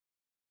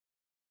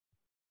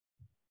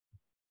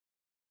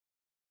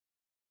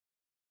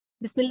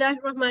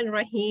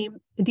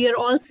Bismillahirrahmanirrahim. Dear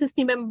all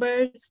SISMI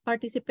members,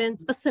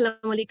 participants, Assalamu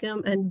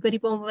alaikum, and very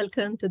warm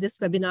welcome to this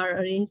webinar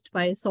arranged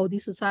by Saudi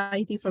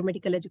Society for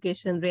Medical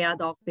Education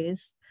Riyadh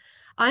office.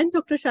 I'm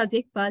Dr.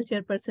 Shazia Iqbal,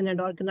 chairperson and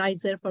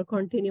organizer for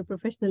continued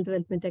professional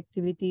development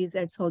activities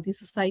at Saudi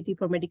Society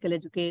for Medical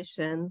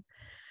Education.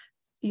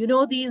 You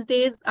know, these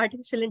days,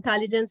 artificial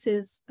intelligence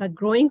is a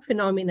growing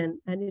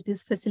phenomenon, and it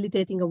is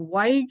facilitating a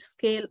wide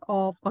scale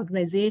of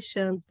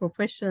organizations,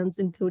 professions,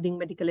 including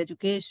medical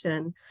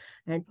education.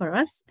 And for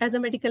us as a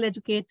medical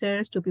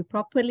educators to be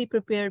properly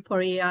prepared for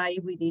AI,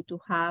 we need to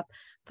have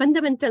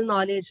fundamental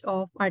knowledge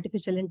of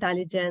artificial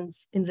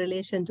intelligence in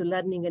relation to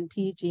learning and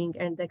teaching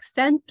and the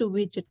extent to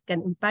which it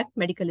can impact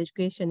medical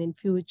education in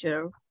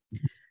future.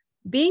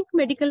 Being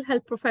medical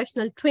health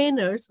professional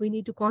trainers, we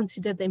need to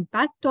consider the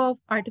impact of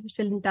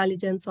artificial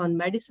intelligence on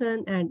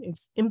medicine and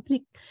its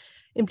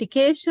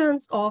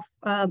implications of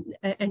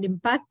and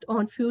impact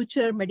on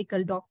future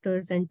medical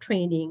doctors and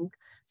training.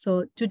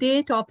 So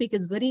today's topic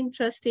is very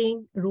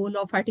interesting, role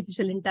of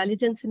artificial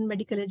intelligence in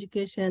medical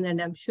education.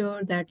 And I'm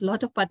sure that a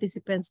lot of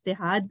participants, they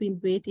had been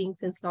waiting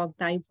since long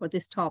time for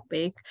this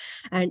topic.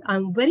 And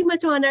I'm very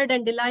much honored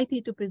and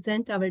delighted to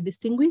present our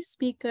distinguished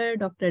speaker,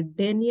 Dr.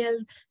 Daniel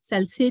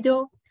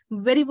Salcedo.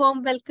 Very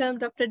warm welcome,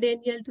 Dr.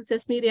 Daniel, to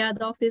SISMI Riyadh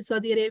office,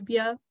 Saudi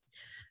Arabia.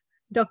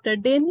 Dr.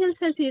 Daniel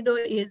Salcedo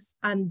is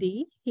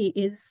MD. He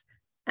is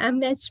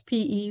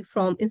MHPE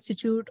from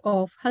Institute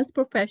of Health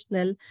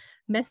Professional,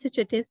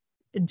 Massachusetts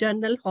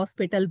General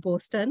Hospital,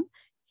 Boston.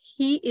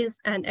 He is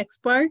an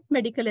expert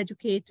medical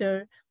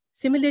educator,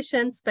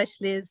 simulation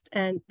specialist,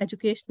 and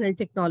educational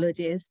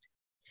technologist.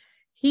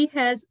 He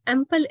has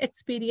ample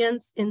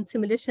experience in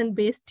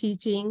simulation-based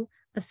teaching,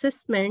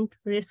 assessment,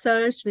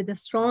 research with a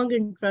strong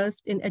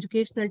interest in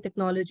educational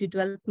technology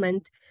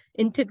development,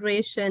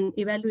 integration,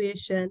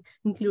 evaluation,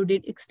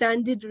 including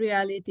extended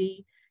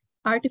reality,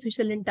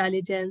 artificial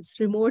intelligence,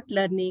 remote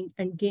learning,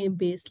 and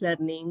game-based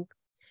learning.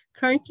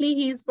 Currently,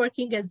 he is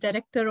working as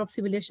Director of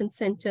Simulation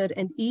Center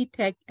and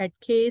E-Tech at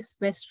Case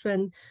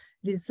Western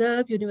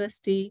Reserve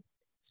University,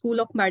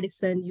 School of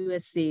Medicine,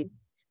 USA.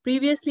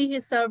 Previously,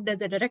 he served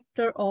as a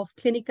Director of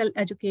Clinical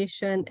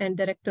Education and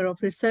Director of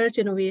Research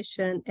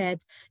Innovation at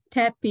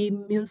Taipei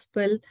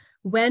Municipal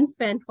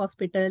Wanfen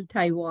Hospital,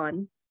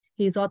 Taiwan.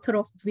 He is author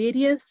of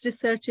various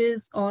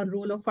researches on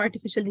role of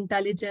artificial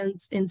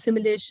intelligence in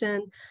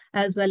simulation,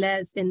 as well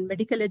as in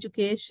medical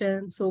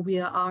education. So we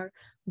are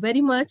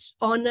very much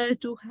honored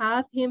to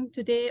have him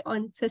today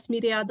on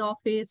SISMI Riyadh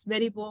office.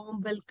 Very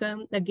warm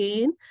welcome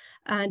again,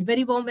 and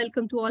very warm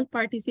welcome to all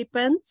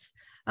participants.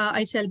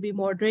 I shall be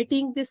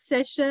moderating this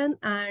session,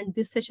 and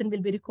this session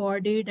will be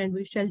recorded, and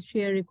we shall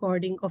share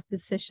recording of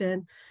this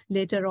session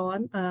later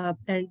on.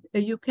 And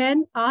you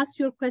can ask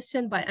your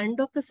question by end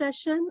of the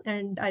session,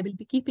 and I will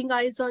be keeping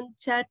eyes on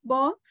chat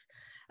box.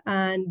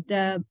 And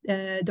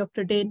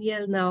Dr.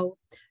 Daniel, now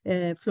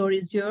floor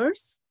is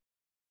yours.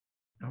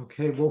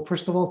 Okay, well,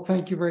 first of all,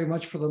 thank you very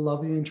much for the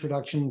lovely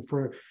introduction,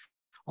 for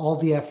all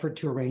the effort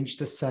to arrange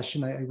this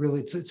session. I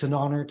really, it's an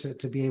honor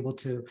to be able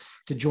to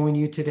join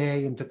you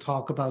today and to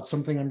talk about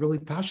something I'm really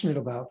passionate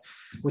about,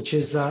 which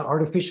is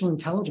artificial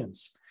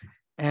intelligence.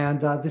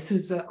 And this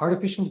is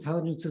artificial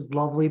intelligence is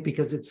lovely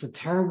because it's a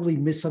terribly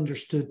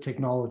misunderstood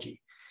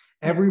technology.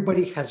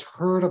 Everybody has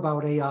heard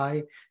about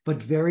AI,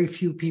 but very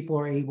few people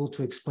are able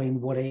to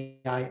explain what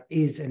AI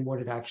is and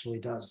what it actually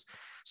does.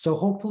 So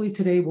hopefully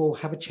today we'll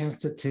have a chance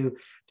to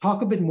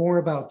talk a bit more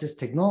about this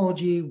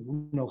technology,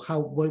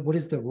 what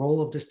is the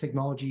role of this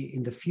technology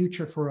in the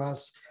future for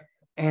us.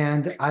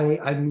 And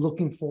I'm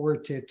looking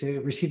forward to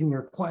receiving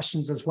your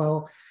questions as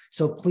well.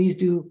 So please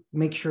do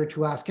make sure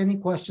to ask any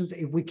questions.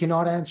 If we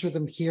cannot answer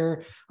them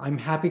here, I'm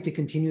happy to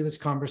continue this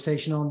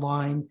conversation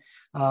online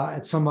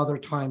at some other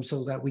time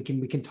so that we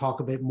can talk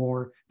a bit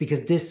more,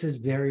 because this is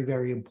very,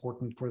 very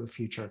important for the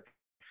future.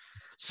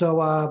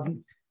 So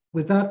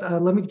with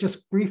that, let me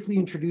just briefly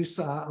introduce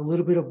a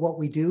little bit of what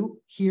we do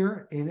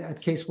here at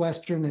Case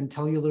Western and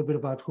tell you a little bit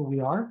about who we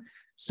are.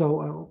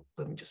 So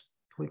let me just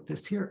click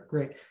this here.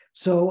 Great.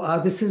 So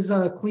this is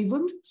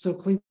Cleveland. So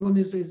Cleveland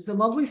is a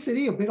lovely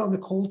city, a bit on the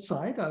cold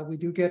side. We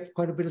do get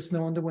quite a bit of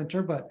snow in the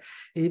winter, but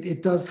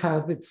it does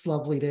have its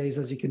lovely days,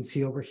 as you can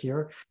see over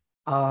here.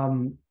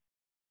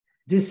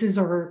 This is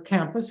our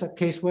campus at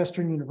Case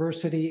Western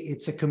University.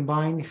 It's a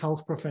combined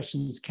health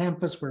professions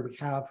campus where we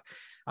have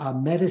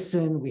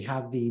medicine, we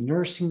have the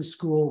nursing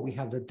school, we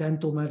have the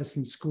dental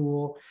medicine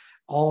school,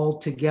 all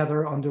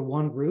together under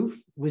one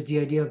roof, with the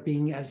idea of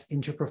being as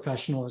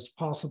interprofessional as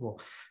possible.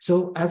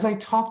 So as I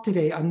talk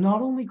today, I'm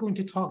not only going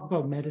to talk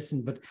about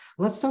medicine, but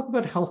let's talk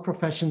about health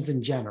professions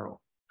in general.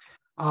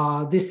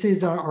 This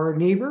is our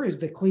neighbor is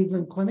the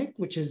Cleveland Clinic,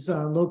 which is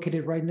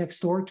located right next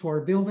door to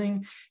our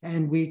building,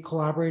 and we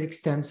collaborate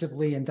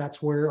extensively, and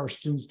that's where our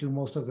students do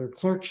most of their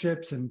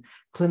clerkships and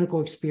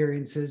clinical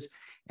experiences.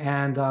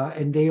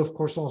 And they, of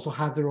course, also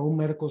have their own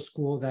medical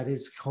school that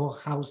is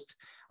housed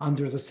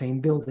under the same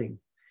building.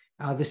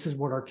 This is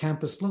what our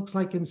campus looks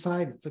like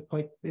inside.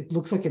 It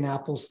looks like an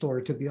Apple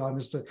store, to be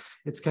honest.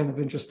 It's kind of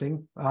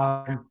interesting.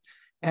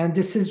 And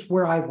this is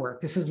where I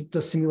work. This is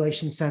the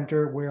simulation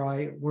center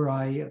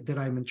that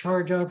I'm in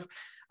charge of.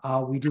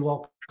 We do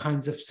all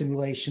kinds of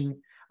simulation,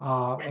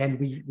 and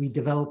we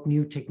develop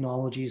new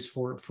technologies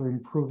for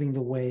improving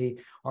the way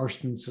our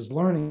students is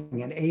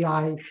learning. And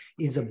AI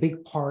is a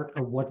big part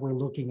of what we're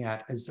looking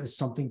at as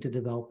something to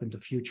develop in the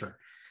future.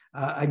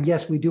 And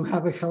yes, we do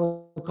have a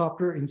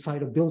helicopter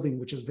inside a building,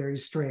 which is very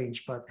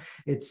strange, but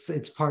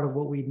it's part of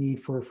what we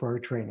need for our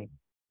training.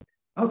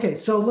 Okay,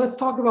 so let's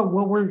talk about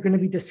what we're going to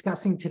be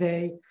discussing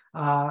today.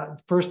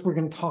 First, we're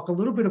going to talk a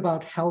little bit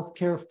about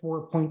Healthcare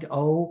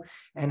 4.0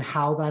 and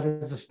how that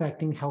is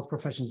affecting health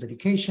professions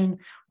education.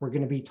 We're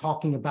going to be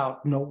talking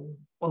about,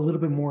 a little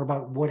bit more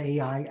about what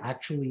AI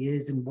actually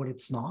is and what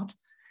it's not.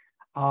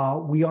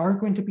 We are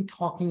going to be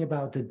talking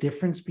about the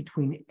difference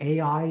between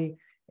AI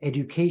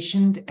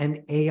education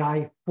and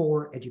AI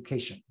for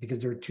education, because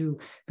there are two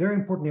very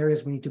important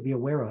areas we need to be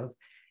aware of.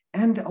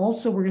 And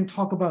also, we're going to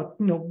talk about,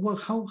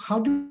 how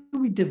do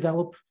we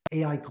develop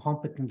AI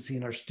competency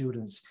in our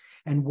students,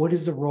 and what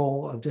is the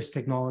role of this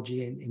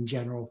technology in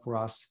general for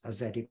us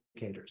as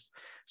educators.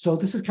 So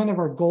this is kind of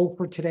our goal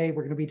for today.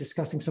 We're going to be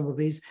discussing some of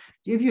these.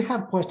 If you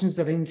have questions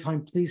at any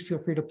time, please feel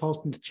free to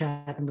post in the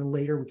chat, and then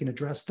later we can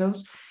address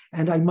those.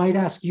 And I might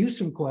ask you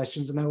some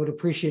questions, and I would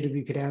appreciate if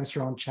you could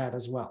answer on chat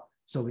as well.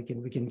 So we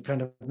can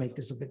kind of make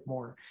this a bit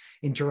more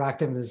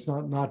interactive, and it's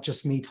not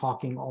just me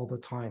talking all the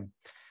time.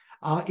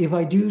 If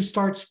I do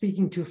start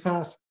speaking too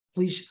fast,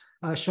 please,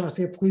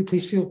 Shazia,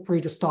 please feel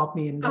free to stop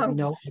me and let me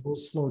know. I will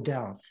slow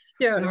down.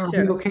 Are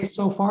we okay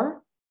so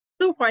far?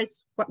 So far,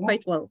 it's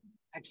quite well.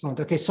 Excellent.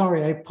 Okay,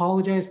 sorry, I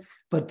apologize,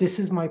 but this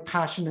is my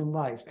passion in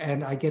life,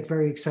 and I get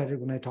very excited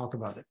when I talk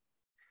about it.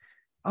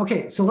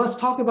 Okay, so let's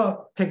talk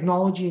about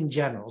technology in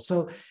general.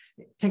 So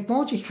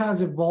technology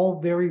has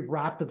evolved very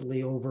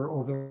rapidly over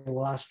the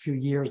last few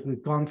years.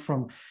 We've gone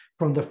from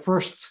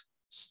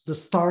the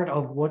start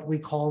of what we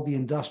call the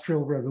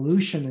Industrial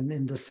Revolution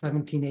in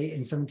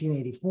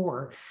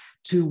 1784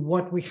 to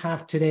what we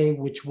have today,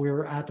 which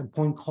we're at a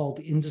point called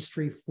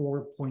Industry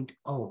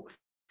 4.0.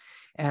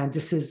 And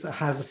this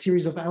has a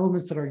series of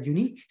elements that are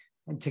unique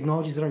and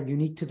technologies that are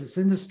unique to this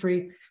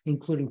industry,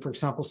 including, for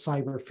example,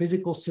 cyber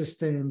physical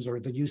systems or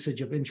the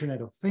usage of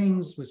Internet of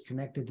Things with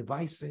connected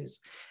devices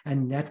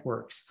and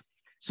networks.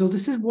 So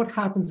this is what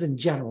happens in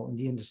general in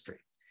the industry.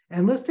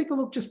 And let's take a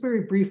look just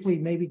very briefly,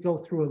 maybe go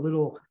through a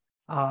little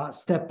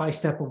step by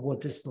step of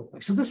what this looked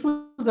like. So this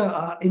was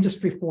the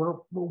Industry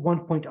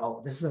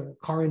 1.0. This is a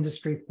car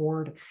industry,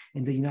 Ford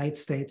in the United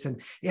States,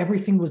 and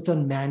everything was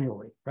done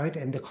manually, right?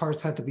 And the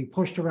cars had to be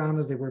pushed around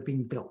as they were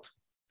being built.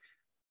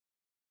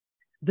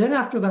 Then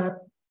after that,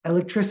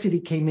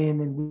 electricity came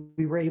in, and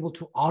we were able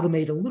to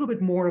automate a little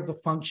bit more of the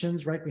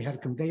functions, right? We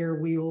had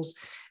conveyor wheels,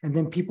 and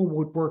then people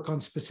would work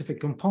on specific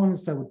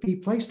components that would be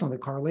placed on the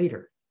car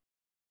later.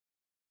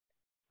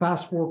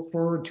 Fast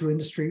forward to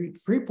Industry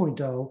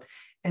 3.0,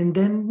 and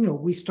then,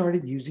 we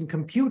started using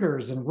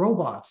computers and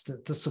robots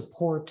to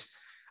support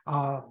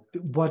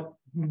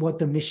what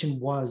the mission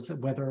was,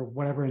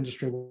 whatever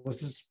industry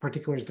was. This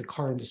particular is the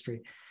car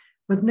industry.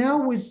 But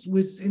now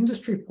with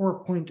Industry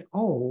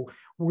 4.0,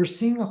 we're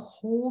seeing a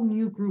whole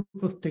new group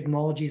of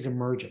technologies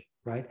emerging,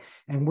 right?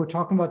 And we're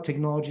talking about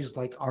technologies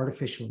like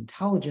artificial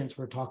intelligence.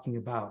 We're talking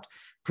about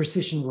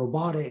precision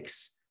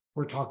robotics.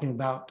 We're talking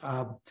about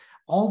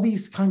all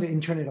these kind of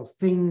Internet of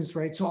Things,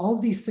 right? So all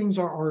of these things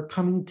are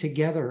coming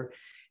together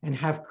and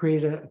have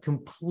created a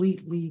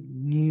completely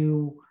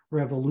new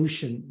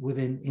revolution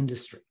within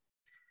industry.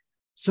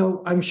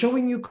 So I'm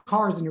showing you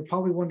cars, and you're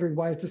probably wondering,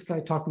 why is this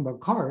guy talking about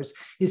cars?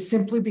 Is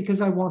simply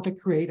because I want to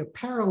create a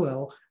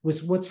parallel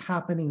with what's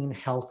happening in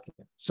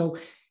healthcare. So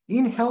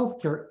in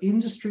healthcare,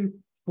 Industry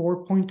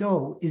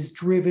 4.0 is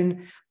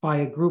driven by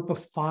a group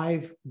of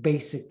 5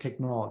 basic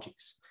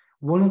technologies.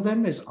 One of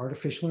them is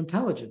artificial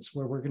intelligence,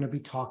 where we're going to be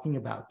talking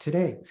about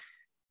today.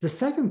 The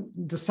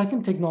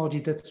second technology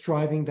that's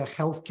driving the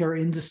healthcare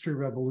industry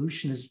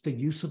revolution is the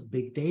use of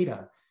big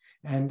data.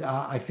 And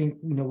I think,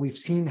 we've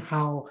seen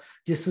how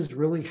this has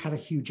really had a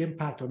huge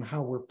impact on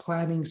how we're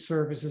planning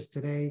services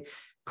today.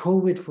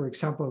 COVID, for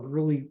example,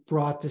 really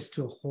brought this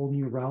to a whole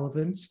new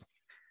relevance.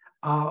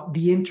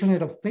 The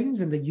Internet of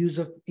Things and the use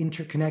of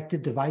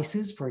interconnected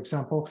devices. For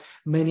example,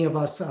 many of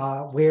us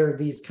wear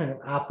these kind of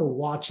Apple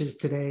Watches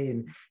today,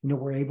 and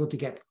we're able to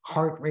get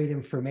heart rate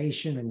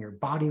information and your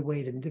body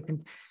weight and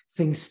different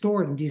things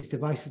stored in these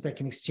devices that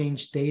can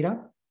exchange data.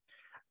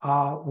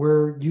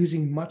 We're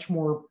using much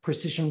more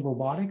precision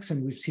robotics,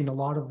 and we've seen a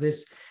lot of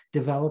this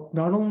develop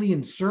not only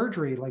in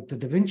surgery like the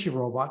Da Vinci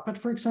robot, but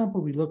for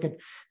example, we look at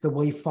the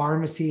way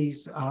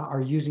pharmacies are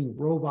using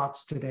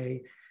robots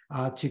today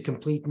to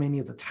complete many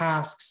of the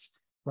tasks,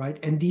 right?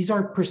 And these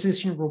are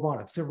precision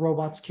robotics. They're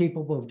robots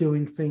capable of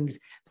doing things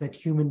that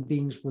human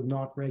beings would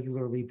not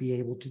regularly be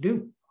able to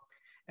do.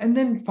 And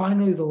then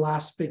finally, the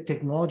last big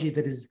technology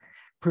that is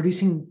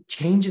producing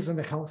changes in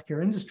the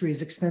healthcare industry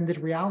is extended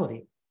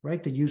reality,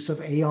 right? The use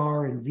of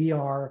AR and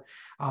VR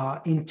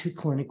into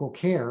clinical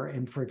care.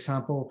 And for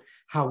example,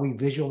 how we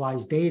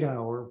visualize data,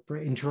 or for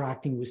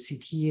interacting with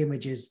CT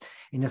images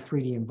in a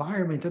 3D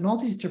environment, and all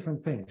these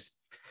different things.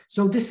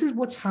 So this is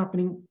what's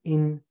happening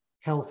in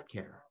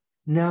healthcare.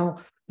 Now,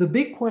 the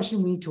big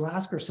question we need to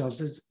ask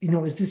ourselves is,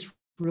 is this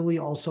really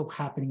also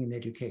happening in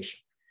education?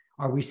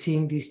 Are we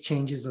seeing these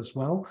changes as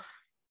well?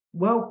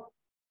 Well,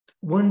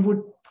 one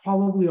would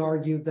probably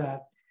argue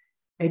that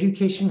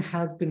education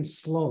has been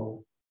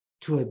slow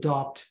to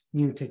adopt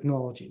new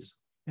technologies.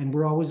 And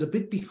we're always a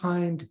bit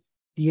behind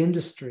the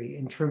industry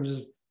in terms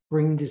of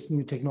bringing these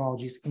new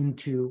technologies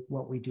into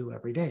what we do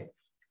every day.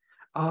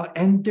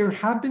 And there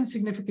have been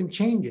significant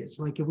changes.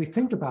 Like if we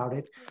think about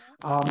it,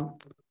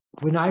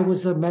 when I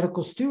was a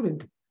medical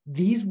student,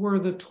 these were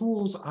the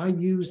tools I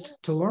used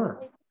to learn.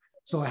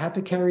 So I had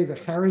to carry the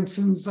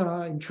Harrison's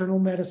Internal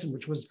Medicine,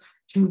 which was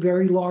 2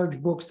 very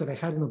large books that I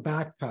had in the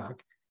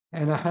backpack.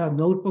 And I had a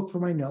notebook for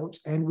my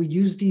notes. And we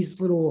used these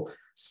little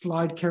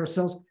slide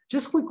carousels.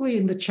 Just quickly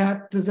in the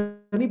chat, does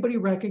anybody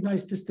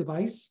recognize this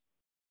device?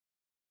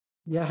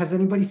 Yeah, has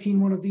anybody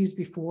seen one of these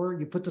before?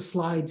 You put the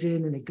slides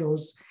in and it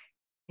goes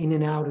in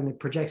and out and it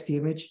projects the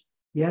image.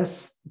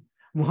 Yes.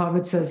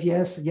 Muhammad says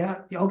yes.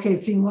 Yeah. Okay.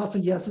 Seeing lots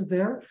of yeses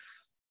there.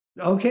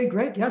 Okay,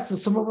 great. Yes. So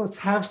some of us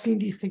have seen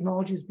these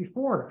technologies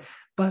before,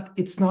 but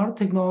it's not a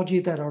technology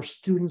that our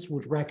students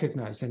would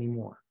recognize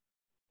anymore,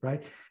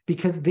 right?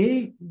 Because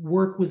they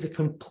work with a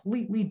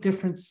completely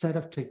different set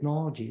of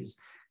technologies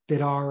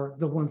that are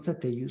the ones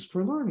that they use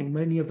for learning.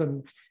 Many of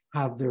them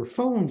have their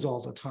phones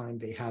all the time.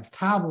 They have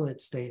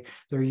tablets.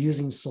 They're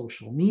using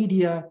social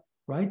media,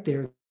 right?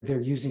 They're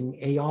using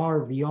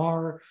AR,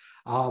 VR.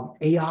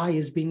 AI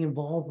is being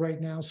involved right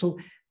now. So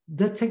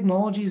the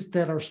technologies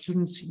that our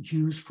students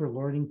use for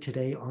learning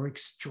today are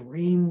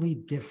extremely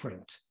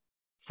different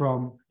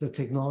from the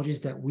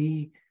technologies that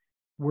we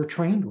were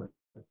trained with,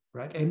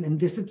 right? And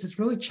this it's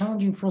really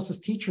challenging for us as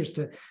teachers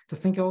to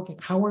think, okay,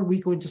 how are we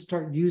going to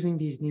start using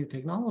these new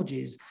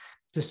technologies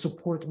to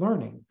support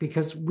learning?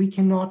 Because we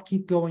cannot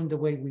keep going the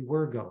way we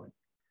were going.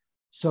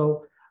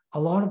 So a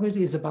lot of it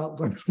is about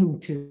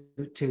learning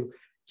to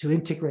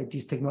integrate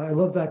these technologies. I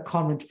love that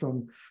comment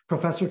from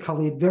Professor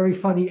Khalid. Very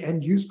funny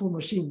and useful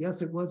machine.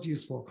 Yes, it was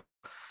useful.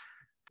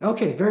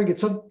 Okay, very good.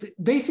 So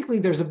basically,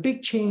 there's a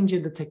big change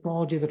in the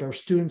technology that our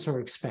students are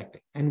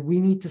expecting, and we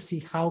need to see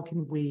how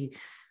can we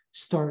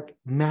start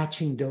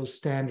matching those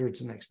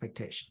standards and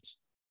expectations.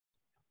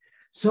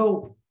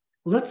 So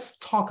let's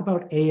talk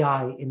about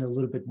AI in a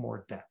little bit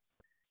more depth,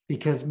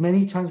 because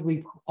many times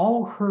we've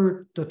all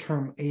heard the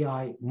term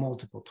AI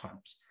multiple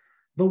times.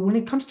 But when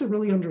it comes to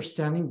really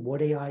understanding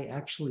what AI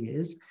actually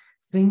is,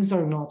 things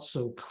are not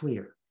so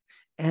clear.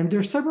 And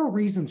there are several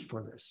reasons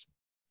for this.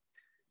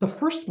 The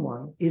first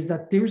one is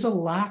that there's a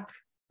lack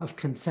of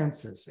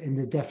consensus in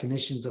the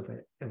definitions of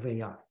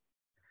AI.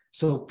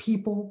 So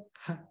people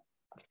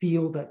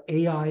feel that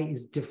AI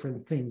is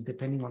different things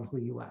depending on who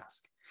you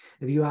ask.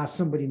 If you ask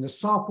somebody in the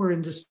software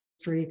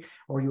industry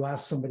or you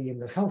ask somebody in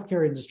the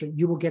healthcare industry,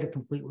 you will get a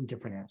completely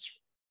different answer.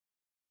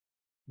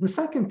 The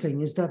second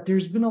thing is that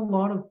there's been a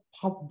lot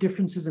of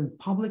differences in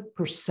public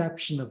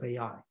perception of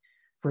AI.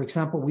 For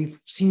example, we've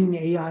seen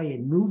AI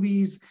in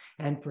movies,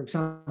 and for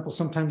example,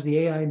 sometimes the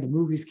AI in the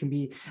movies can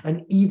be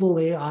an evil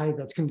AI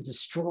that's going to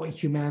destroy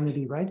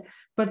humanity, right?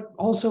 But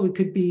also it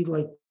could be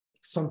like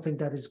something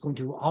that is going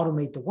to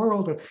automate the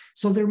world.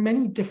 So there are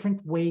many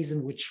different ways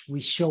in which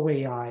we show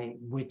AI,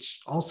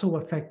 which also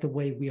affect the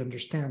way we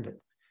understand it.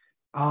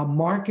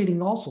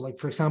 Marketing also, like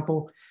for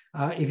example,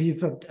 if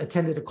you've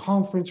attended a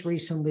conference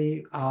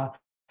recently,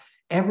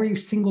 every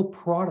single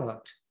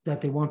product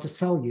that they want to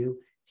sell you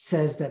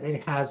says that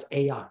it has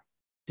AI.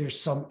 There's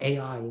some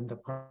AI in the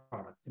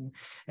product.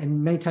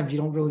 And many times you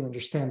don't really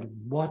understand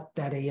what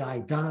that AI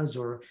does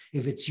or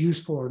if it's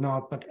useful or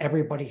not, but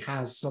everybody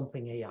has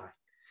something AI.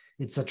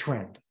 It's a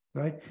trend,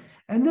 right?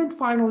 And then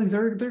finally,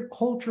 there are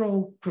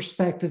cultural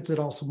perspectives that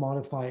also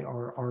modify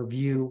our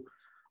view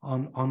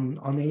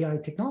on AI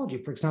technology.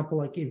 For example,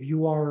 like if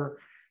you are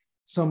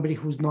somebody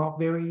who's not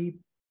very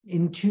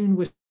in tune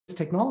with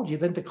technology,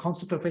 then the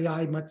concept of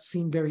AI might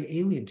seem very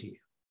alien to you,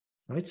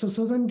 right?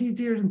 So then these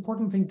are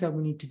important things that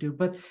we need to do.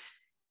 But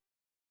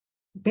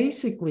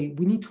basically,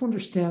 we need to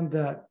understand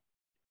that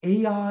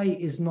AI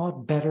is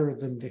not better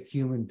than the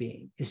human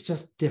being. It's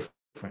just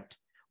different.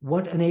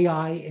 What an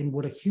AI and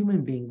what a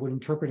human being would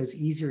interpret as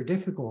easy or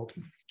difficult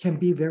can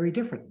be very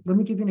different. Let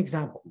me give you an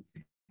example.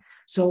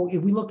 So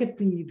if we look at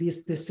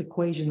this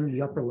equation in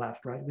the upper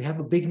left, right, we have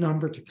a big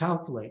number to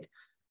calculate.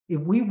 If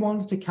we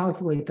wanted to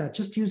calculate that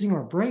just using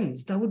our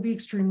brains, that would be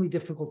extremely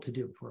difficult to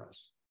do for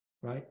us,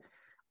 right?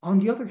 On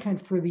the other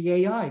hand, for the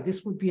AI,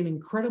 this would be an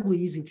incredibly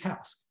easy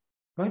task,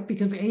 right?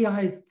 Because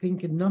AIs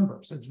think in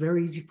numbers. It's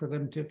very easy for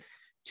them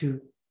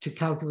to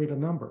calculate a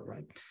number,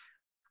 right?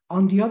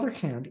 On the other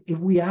hand, if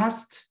we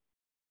asked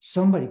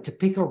somebody to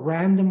pick a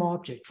random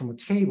object from a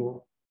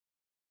table,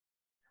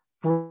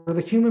 for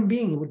the human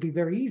being, it would be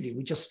very easy.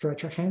 We just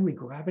stretch our hand, we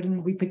grab it,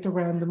 and we pick a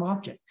random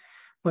object.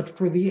 But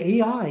for the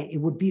AI, it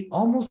would be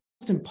almost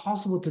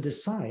impossible to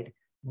decide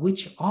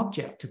which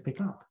object to pick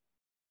up.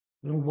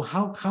 You know,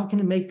 how can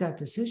it make that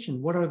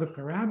decision? What are the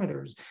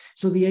parameters?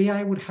 So the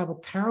AI would have a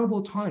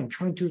terrible time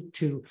trying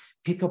to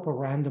pick up a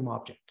random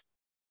object.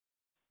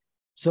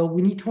 So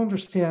we need to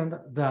understand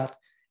that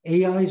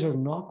AIs are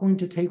not going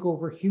to take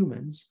over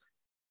humans.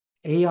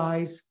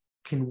 AIs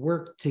can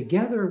work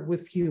together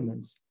with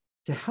humans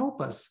to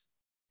help us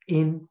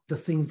in the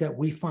things that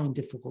we find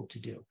difficult to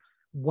do,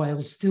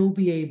 while still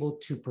be able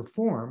to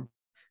perform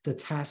the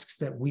tasks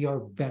that we are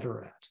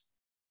better at.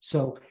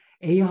 So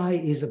AI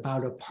is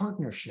about a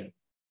partnership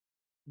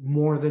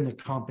more than a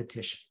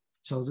competition.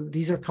 So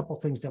these are a couple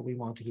of things that we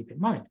want to keep in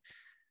mind.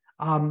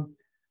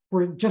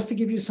 Just to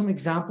give you some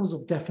examples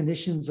of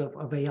definitions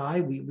of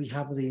AI, we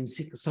have the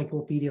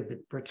Encyclopedia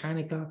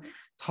Britannica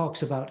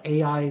talks about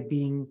AI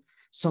being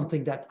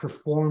something that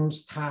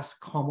performs tasks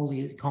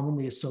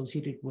commonly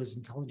associated with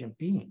intelligent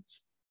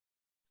beings.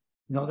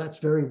 No, that's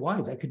very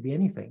wide. That could be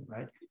anything,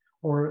 right?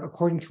 Or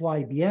according to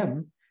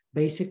IBM,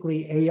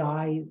 basically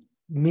AI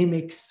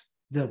mimics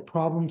the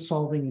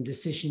problem-solving and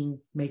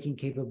decision-making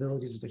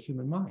capabilities of the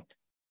human mind,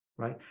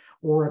 right?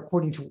 Or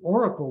according to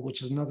Oracle,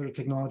 which is another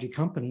technology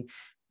company,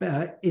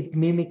 it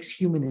mimics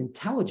human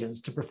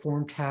intelligence to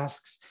perform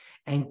tasks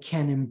and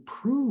can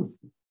improve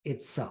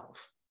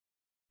itself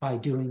by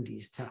doing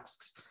these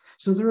tasks.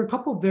 So there are a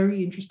couple of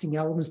very interesting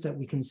elements that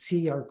we can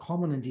see are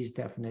common in these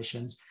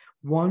definitions.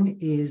 One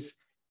is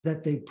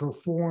that they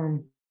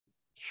perform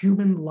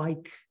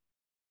human-like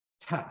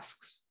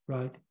tasks,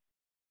 right?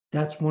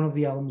 That's one of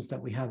the elements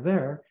that we have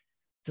there.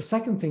 The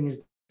second thing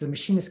is the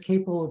machine is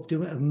capable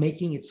of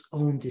making its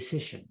own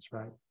decisions,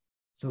 right?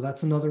 So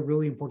that's another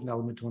really important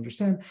element to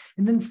understand.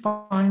 And then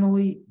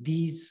finally,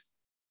 these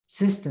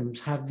systems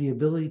have the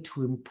ability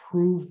to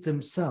improve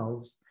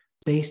themselves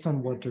based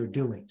on what they're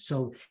doing.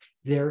 So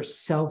they're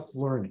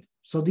self-learning.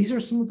 So these are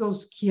some of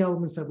those key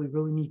elements that we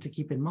really need to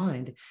keep in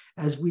mind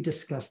as we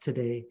discuss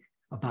today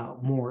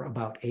more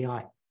about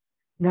AI.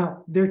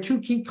 Now, there are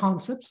two key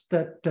concepts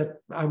that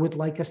I would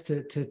like us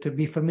to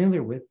be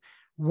familiar with.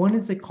 One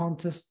is the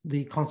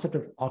concept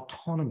of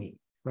autonomy,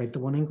 right? The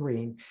one in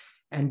green.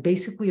 And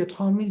basically,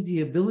 autonomy is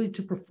the ability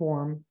to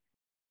perform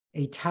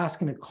a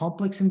task in a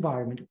complex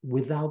environment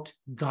without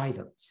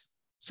guidance.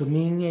 So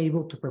being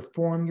able to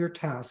perform your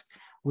task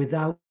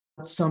without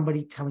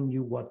somebody telling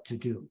you what to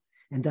do.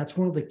 And that's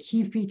one of the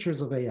key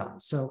features of AI.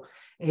 So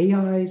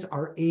AIs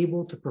are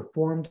able to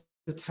perform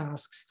the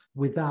tasks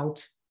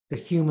without the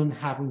human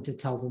having to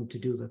tell them to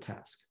do the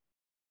task.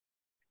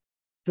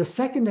 The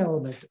second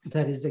element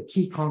that is a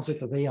key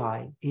concept of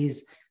AI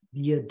is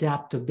the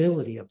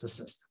adaptability of the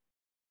system.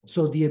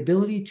 So the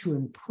ability to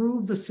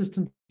improve the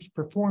system's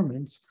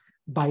performance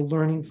by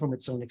learning from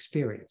its own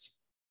experience.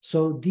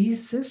 So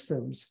these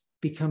systems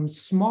become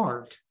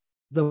smart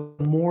the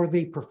more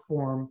they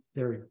perform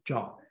their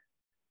job.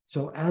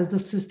 So as the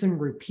system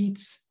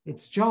repeats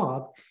its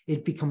job,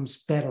 it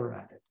becomes better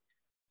at it.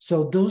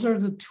 So those are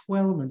the two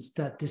elements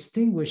that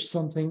distinguish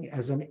something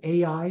as an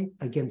AI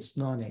against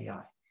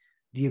non-AI.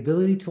 The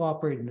ability to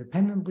operate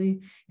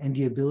independently and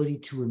the ability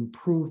to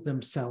improve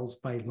themselves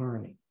by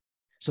learning.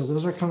 So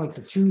those are kind of like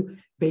the two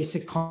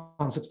basic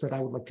concepts that I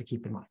would like to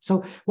keep in mind.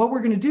 So what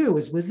we're going to do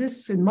is, with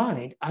this in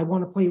mind, I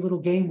want to play a little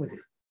game with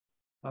you.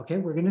 Okay,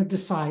 we're going to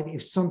decide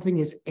if something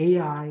is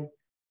AI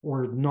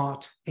or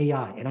not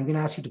AI. And I'm going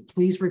to ask you to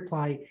please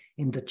reply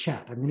in the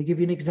chat. I'm going to give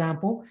you an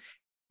example.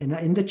 And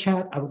in the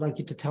chat, I would like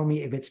you to tell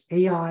me if it's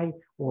AI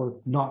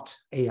or not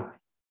AI.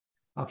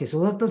 Okay, so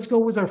let's go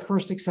with our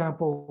first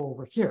example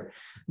over here.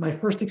 My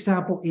first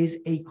example is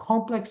a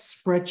complex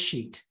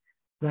spreadsheet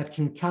that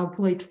can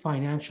calculate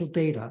financial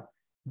data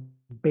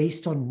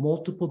based on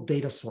multiple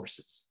data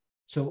sources.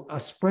 So a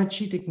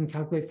spreadsheet that can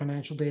calculate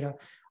financial data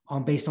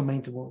based on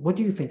multiple. What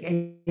do you think,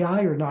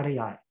 AI or not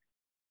AI?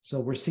 So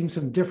we're seeing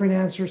some different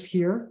answers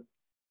here.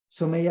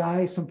 Some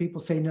AI, some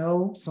people say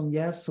no, some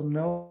yes, some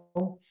no.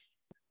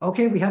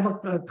 Okay, we have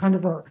a kind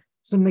of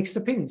some mixed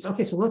opinions.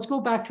 Okay, so let's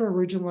go back to our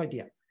original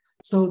idea.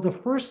 So the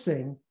first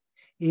thing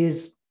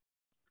is,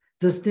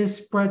 does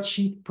this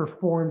spreadsheet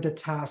perform the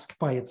task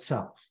by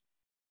itself?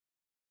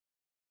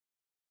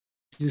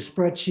 Do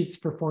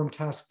spreadsheets perform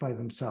tasks by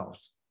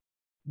themselves?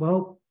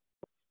 Well,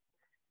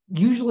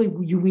 usually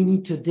we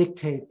need to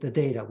dictate the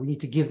data. We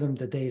need to give them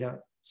the data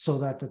so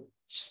that the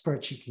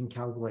spreadsheet can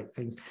calculate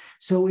things.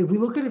 So if we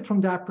look at it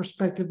from that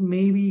perspective,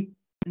 maybe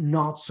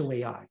not so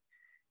AI.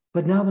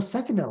 But now the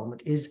second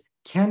element is,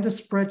 can the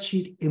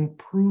spreadsheet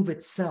improve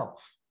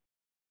itself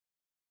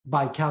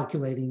by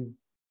calculating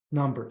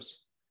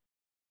numbers?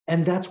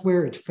 And that's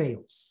where it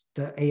fails,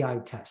 the AI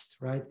test,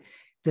 right?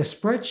 The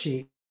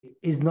spreadsheet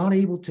is not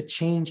able to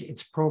change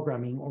its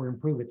programming or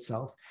improve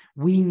itself.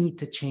 We need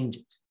to change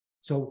it.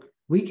 So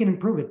we can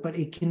improve it, but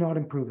it cannot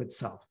improve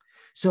itself.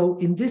 So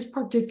in this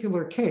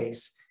particular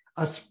case,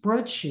 a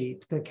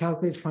spreadsheet that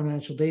calculates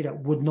financial data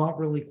would not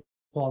really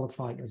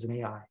qualify as an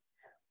AI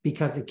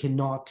because it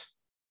cannot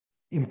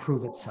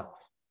improve itself.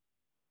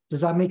 Does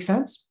that make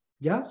sense?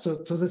 Yeah, so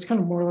that's kind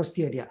of more or less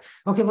the idea.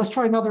 Okay, let's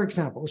try another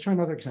example.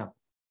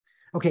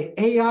 Okay,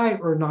 AI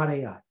or not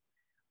AI?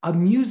 A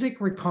music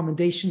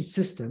recommendation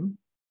system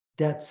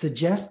that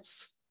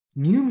suggests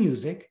new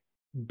music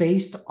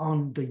based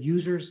on the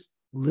user's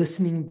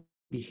listening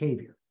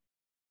behavior.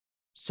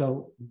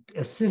 So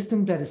a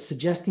system that is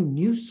suggesting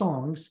new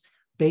songs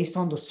based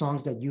on the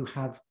songs that you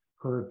have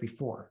heard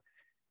before.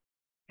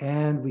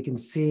 And we can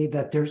see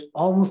that there's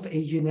almost a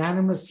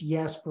unanimous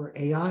yes for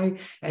AI,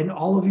 and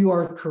all of you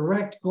are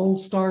correct. Gold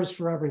stars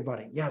for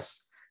everybody.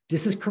 Yes,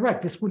 this is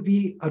correct. This would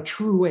be a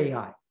true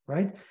AI,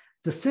 right?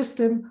 The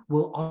system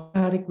will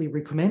automatically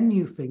recommend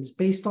you things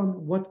based on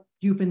what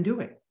you've been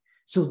doing.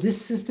 So this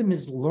system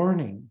is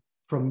learning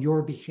from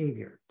your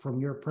behavior, from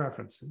your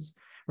preferences,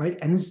 right?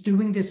 And it's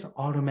doing this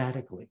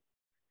automatically.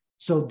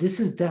 So this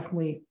is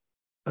definitely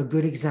a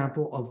good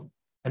example of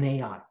an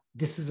AI.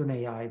 This is an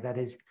AI that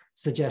is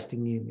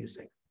suggesting new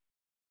music.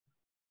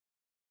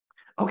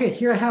 Okay,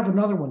 here I have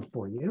another one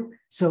for you.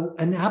 So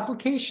an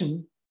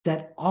application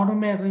that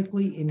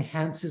automatically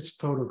enhances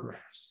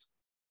photographs.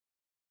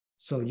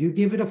 So you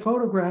give it a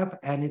photograph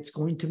and it's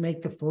going to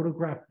make the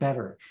photograph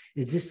better.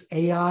 Is this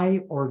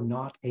AI or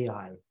not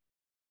AI?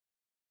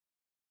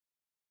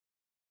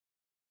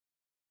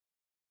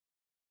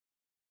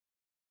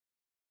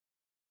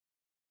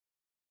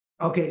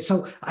 Okay,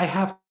 so I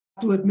have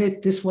to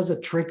admit this was a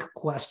trick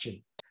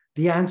question.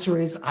 The answer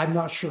is I'm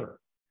not sure.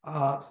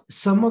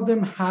 Some of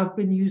them have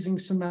been using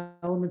some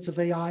elements of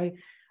AI.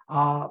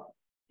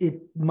 It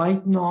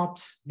might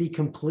not be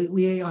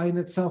completely AI in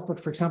itself, but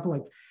for example,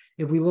 like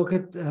if we look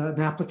at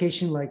an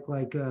application like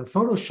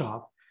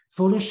Photoshop,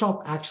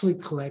 Photoshop actually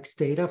collects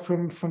data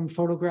from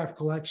photograph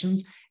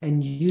collections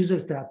and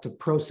uses that to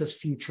process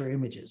future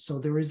images. So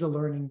there is a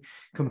learning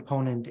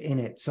component in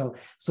it. So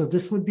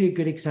this would be a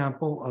good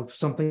example of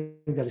something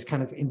that is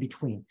kind of in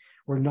between.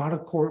 We're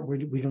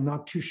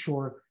not too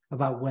sure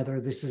about whether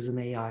this is an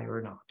AI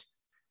or not.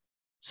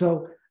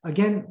 So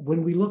again,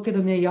 when we look at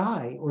an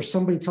AI or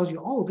somebody tells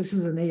you, oh, this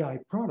is an AI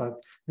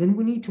product, then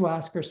we need to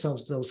ask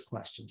ourselves those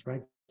questions,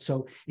 right?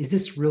 So is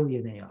this really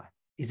an AI?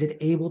 Is it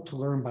able to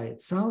learn by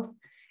itself?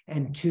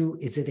 And two,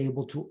 is it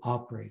able to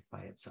operate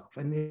by itself?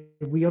 And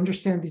if we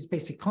understand these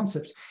basic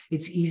concepts,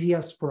 it's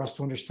easiest for us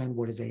to understand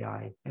what is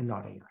AI and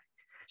not AI.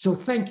 So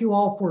thank you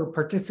all for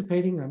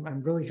participating.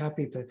 I'm really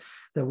happy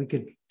that we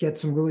could get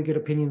some really good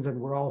opinions and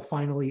we're all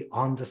finally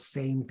on the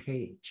same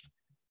page.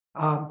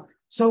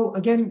 So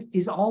again,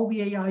 is all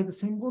the AI the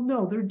same? Well,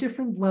 no, there are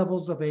different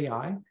levels of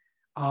AI.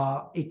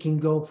 It can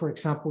go, for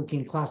example, we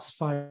can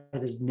classify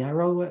it as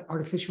narrow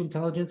artificial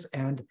intelligence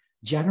and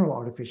general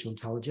artificial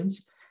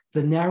intelligence.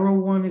 The narrow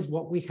one is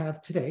what we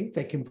have today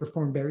that can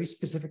perform very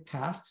specific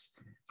tasks.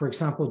 For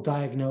example,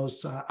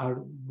 diagnose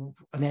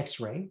an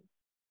X-ray,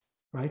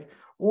 right?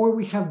 Or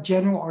we have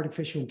general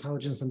artificial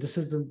intelligence, and this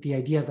is the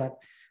idea that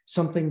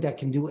something that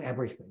can do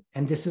everything.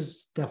 And this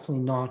is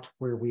definitely not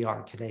where we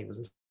are today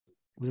with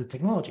the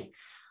technology.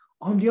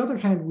 On the other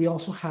hand, we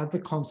also have the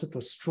concept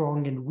of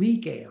strong and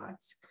weak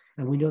AIs.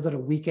 And we know that a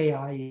weak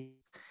AI is,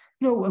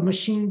 a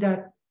machine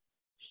that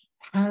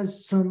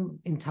has some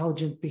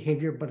intelligent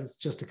behavior, but it's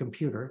just a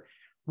computer.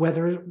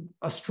 Whether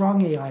a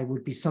strong AI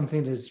would be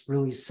something that is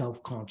really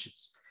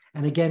self-conscious.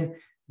 And again,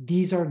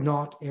 these are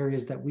not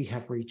areas that we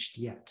have reached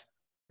yet.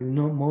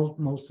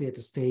 Mostly at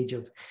the stage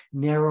of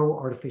narrow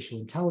artificial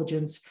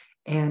intelligence,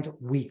 and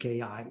weak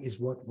AI is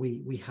what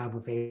we have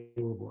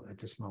available at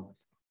this moment.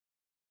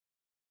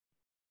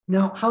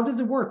 Now, how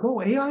does it work?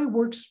 Well, AI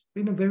works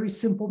in a very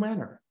simple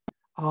manner.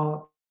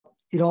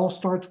 It all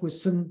starts with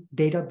some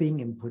data being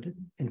inputted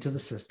into the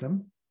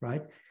system,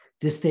 right?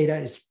 This data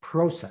is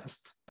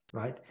processed,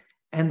 right?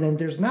 And then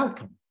there's an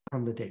outcome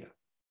from the data.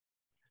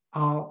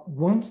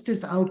 Once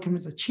this outcome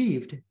is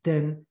achieved,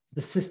 then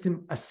the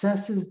system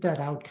assesses that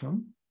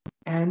outcome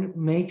and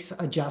makes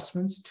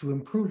adjustments to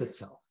improve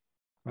itself,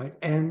 right?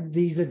 And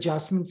these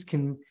adjustments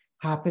can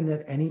happen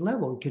at any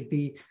level. It could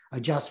be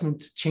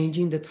adjustments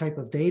changing the type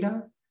of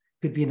data,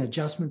 could be an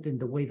adjustment in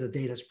the way the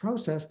data is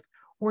processed,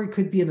 or it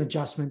could be an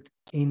adjustment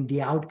in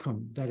the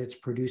outcome that it's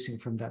producing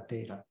from that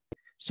data.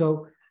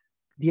 So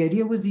the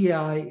idea with the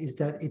AI is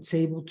that it's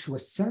able to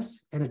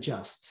assess and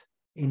adjust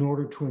in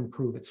order to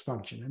improve its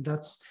function. And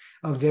that's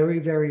a very,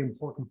 very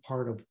important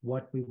part of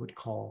what we would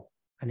call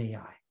an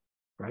AI,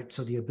 right?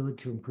 So the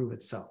ability to improve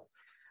itself.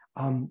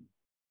 Let me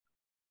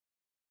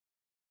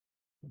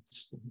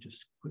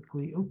just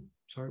quickly, oh,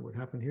 sorry, what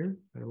happened here?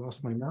 I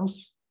lost my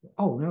mouse.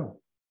 Oh, no.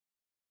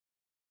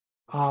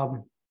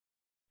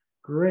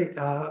 Great.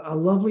 A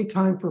lovely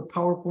time for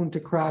PowerPoint to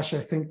crash.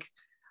 I think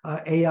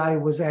AI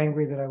was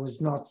angry that I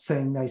was not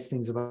saying nice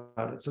things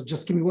about it. So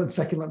just give me 1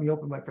 second. Let me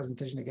open my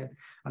presentation again.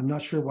 I'm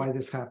not sure why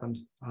this happened,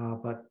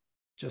 but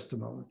just a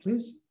moment,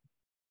 please.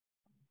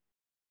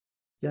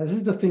 Yeah, this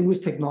is the thing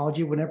with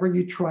technology. Whenever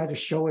you try to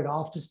show it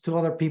off just to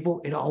other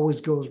people, it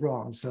always goes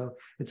wrong. So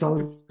it's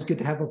always good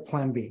to have a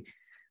plan B.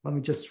 Let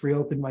me just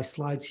reopen my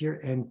slides here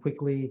and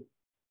quickly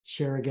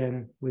share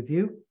again with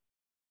you.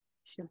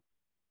 Sure.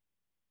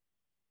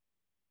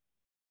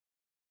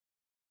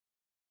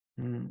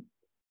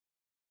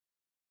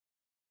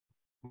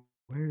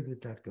 Where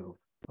did that go?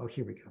 Oh,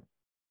 here we go.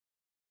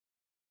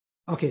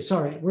 Okay,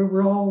 sorry.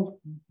 We're all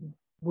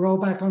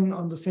back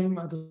on the same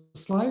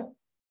slide.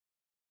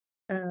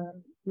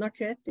 Not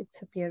yet.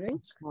 It's appearing.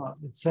 It's not.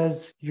 It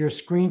says your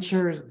screen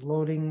share is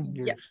loading.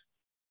 Yeah.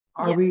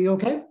 Are we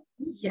okay?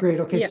 Yeah. Great.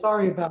 Okay. Yeah.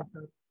 Sorry about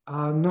that.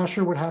 I'm not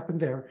sure what happened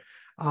there.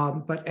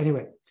 But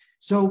anyway,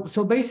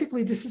 so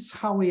basically this is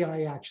how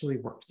AI actually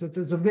works.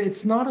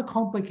 It's not a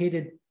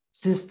complicated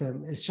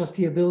system. It's just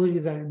the ability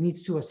that it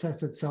needs to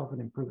assess itself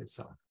and improve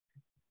itself.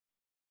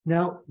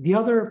 Now, the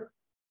other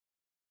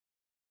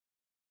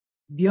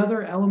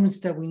elements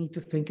that we need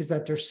to think is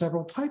that there's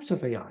several types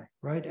of AI,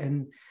 right?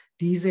 And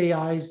these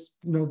AIs,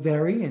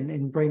 vary.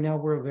 And right now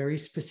we're a very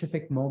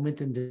specific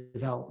moment in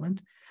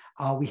development.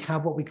 We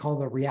have what we call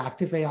the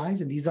reactive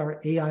AIs, and these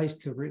are AIs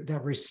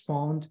that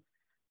respond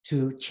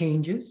to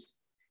changes.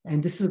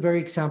 And this is a very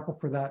example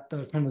for that,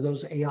 kind of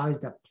those AIs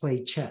that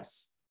play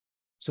chess.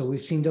 So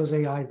we've seen those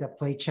AIs that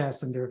play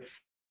chess, and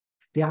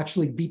they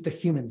actually beat the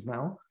humans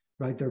now,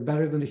 right? They're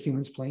better than the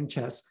humans playing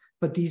chess.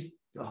 But these,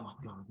 oh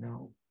God,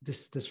 no,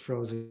 this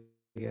froze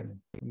again.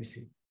 Let me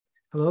see.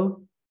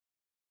 Hello?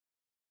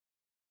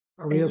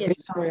 Are we okay?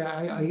 Yes.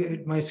 Sorry,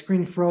 my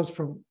screen froze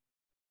from.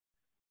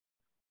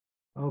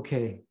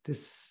 Okay,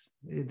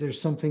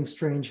 there's something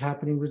strange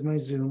happening with my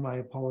Zoom. I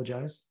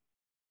apologize.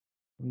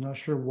 I'm not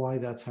sure why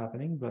that's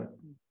happening, but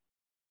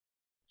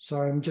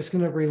sorry, I'm just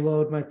going to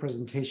reload my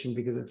presentation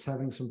because it's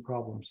having some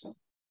problems.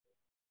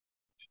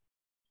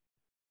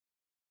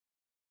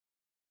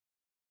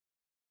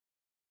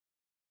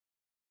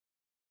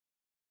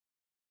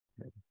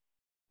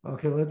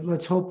 Okay,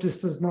 let's hope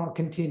this does not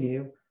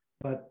continue,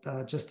 but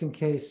just in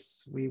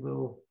case, we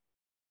will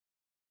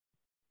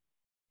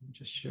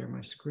just share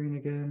my screen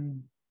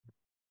again.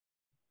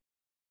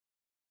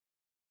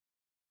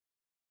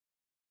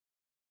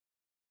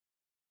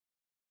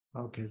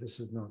 Okay, this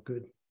is not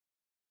good.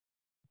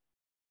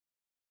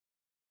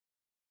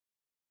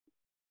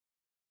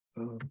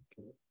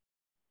 Okay.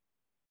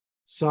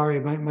 Sorry,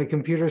 my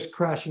computer's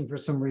crashing for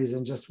some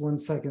reason. Just 1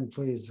 second,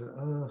 please.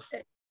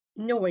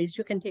 No worries,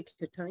 you can take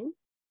your time.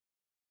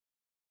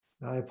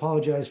 I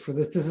apologize for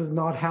this. This has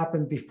not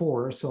happened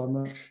before, so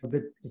I'm a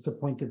bit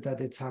disappointed that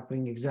it's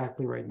happening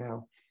exactly right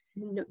now.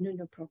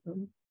 No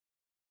problem.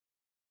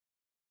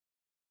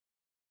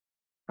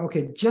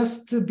 Okay,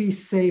 just to be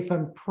safe,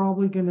 I'm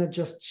probably gonna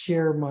just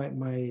share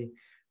my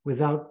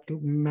without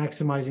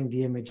maximizing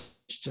the image,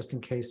 just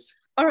in case.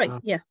 All right,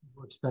 yeah.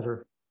 Works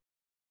better.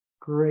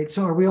 Great.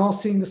 So are we all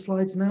seeing the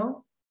slides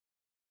now?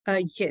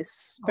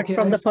 Yes, but Okay,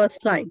 from the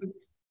first slide.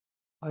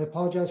 I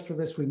apologize for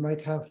this. We might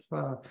have,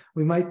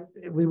 we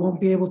won't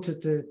be able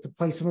to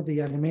play some of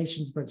the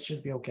animations, but it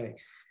should be okay.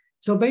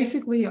 So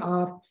basically,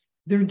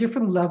 there are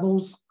different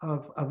levels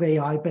of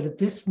AI, but at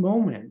this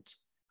moment,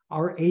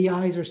 our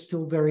AIs are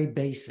still very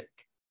basic,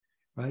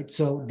 right?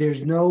 So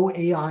there's no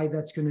AI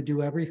that's going to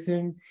do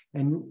everything.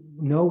 And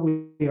no,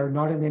 we are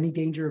not in any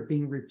danger of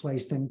being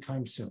replaced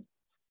anytime soon,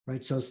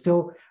 right? So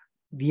still,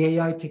 the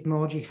AI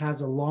technology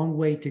has a long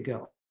way to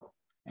go.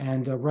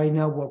 And right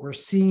now, what we're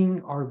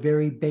seeing are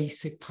very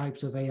basic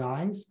types of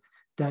AIs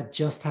that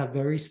just have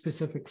very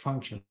specific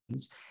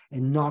functions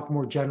and not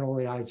more general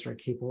AIs that are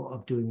capable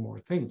of doing more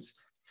things.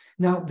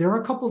 Now, there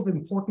are a couple of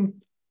important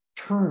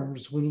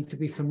terms we need to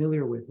be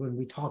familiar with when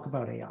we talk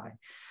about AI.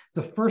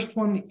 The first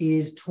one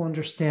is to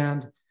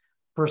understand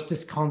first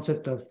this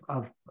concept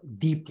of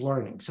deep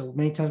learning. So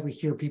many times we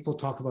hear people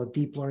talk about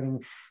deep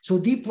learning. So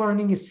deep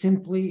learning is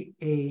simply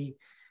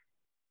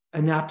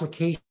an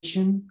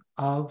application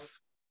of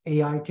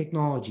AI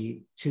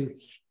technology to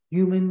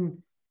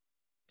human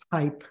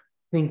type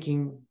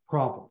thinking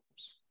problems.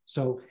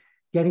 So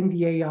getting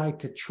the AI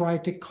to try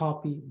to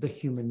copy the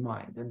human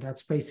mind. And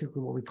that's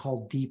basically what we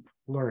call deep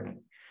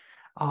learning.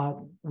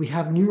 We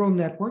have neural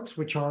networks,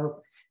 which are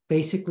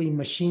basically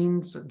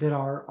machines that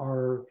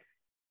are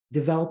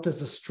developed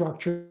as a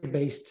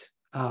structure-based,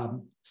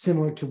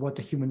 similar to what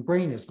the human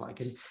brain is like.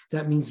 And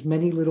that means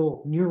many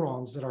little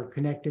neurons that are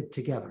connected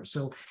together.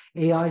 So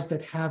AIs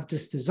that have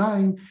this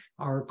design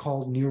are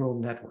called neural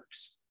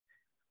networks.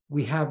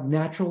 We have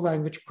natural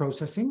language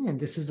processing, and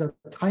this is a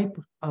type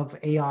of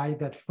AI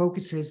that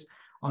focuses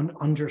on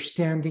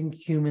understanding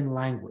human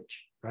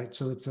language, right?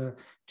 So it's a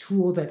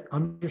tool that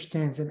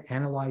understands and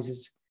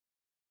analyzes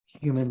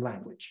human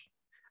language.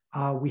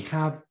 We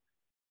have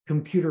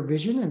computer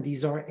vision, and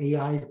these are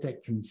AIs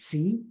that can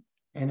see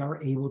and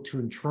are able to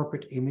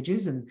interpret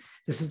images. And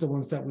this is the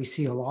ones that we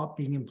see a lot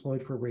being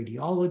employed for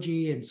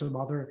radiology and some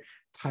other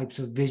types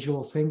of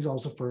visual things,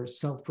 also for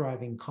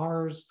self-driving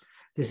cars.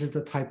 This is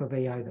the type of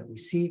AI that we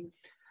see.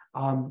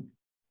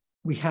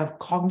 We have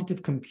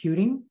cognitive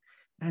computing,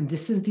 and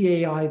this is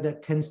the AI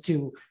that tends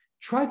to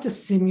try to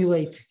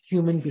simulate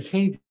human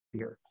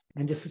behavior.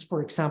 And this is,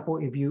 for example,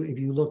 if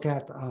you look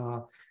at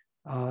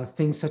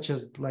things such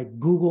as like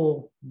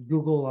Google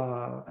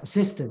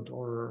Assistant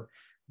or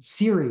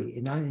Siri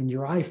in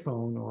your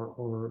iPhone,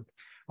 or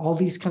all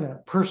these kind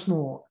of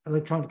personal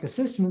electronic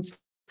assistants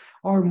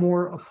are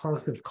more a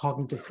part of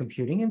cognitive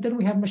computing. And then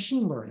we have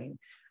machine learning,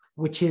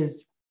 which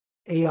is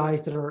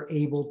AIs that are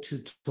able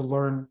to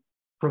learn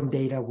from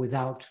data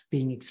without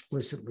being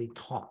explicitly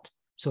taught.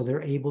 So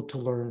they're able to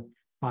learn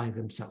by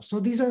themselves. So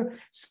these are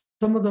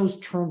some of those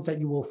terms that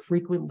you will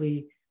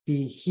frequently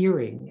be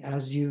hearing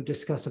as you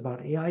discuss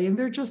about AI, and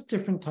they're just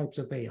different types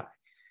of AI.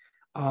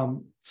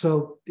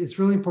 So it's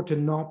really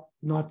important to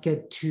not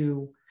get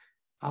too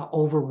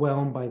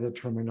overwhelmed by the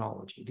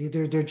terminology.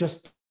 They're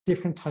just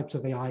different types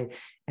of AI,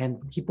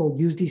 and people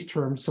use these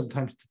terms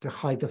sometimes to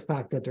hide the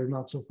fact that they're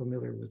not so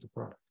familiar with the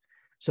product.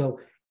 So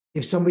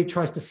if somebody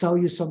tries to sell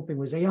you something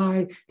with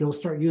AI, they'll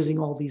start using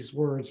all these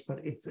words, but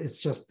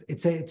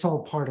it's all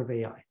part of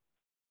AI.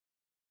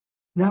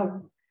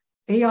 Now,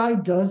 AI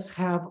does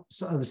have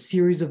a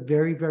series of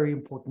very, very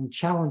important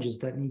challenges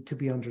that need to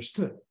be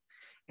understood.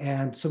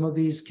 And some of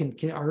these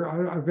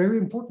are very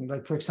important.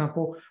 Like, for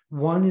example,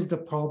 one is the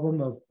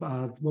problem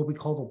of what we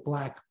call the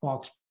black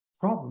box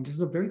problem. This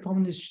is a very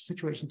common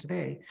situation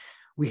today.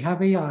 We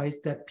have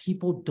AIs that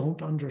people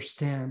don't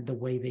understand the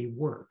way they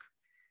work.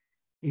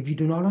 If you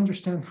do not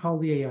understand how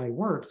the AI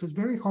works, it's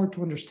very hard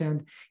to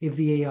understand if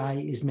the AI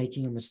is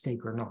making a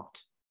mistake or not,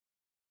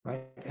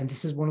 right? And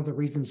this is one of the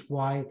reasons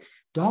why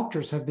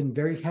doctors have been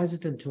very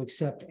hesitant to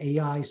accept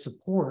AI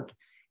support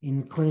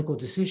in clinical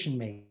decision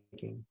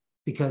making,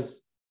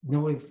 because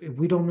if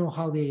we don't know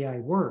how the AI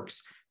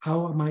works,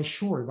 how am I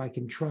sure if I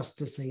can trust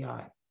this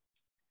AI?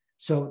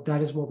 So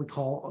that is what we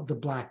call the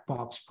black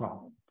box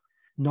problem,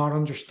 not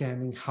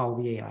understanding how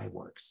the AI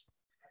works.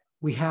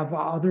 We have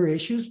other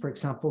issues. For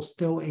example,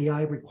 still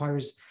AI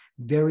requires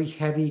very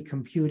heavy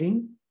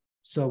computing.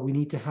 So we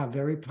need to have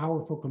very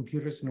powerful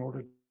computers in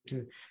order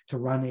to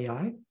run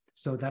AI.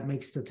 So that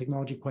makes the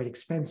technology quite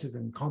expensive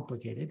and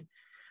complicated.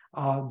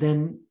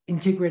 Then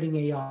integrating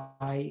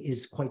AI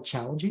is quite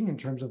challenging in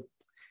terms of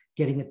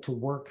getting it to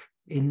work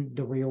in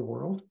the real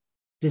world.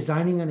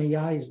 Designing an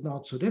AI is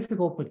not so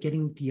difficult, but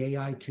getting the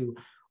AI to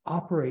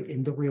operate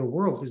in the real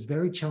world is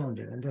very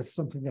challenging. And that's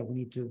something that we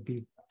need to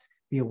be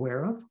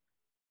aware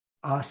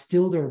of.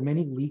 Still, there are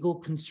many legal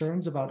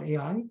concerns about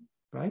AI,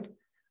 right?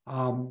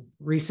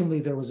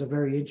 Recently, there was a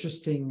very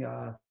interesting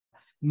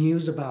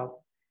news about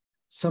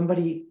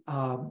somebody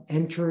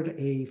entered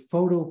a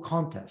photo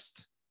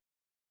contest,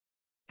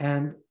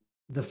 and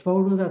the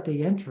photo that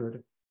they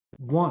entered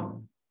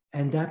won.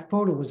 And that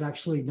photo was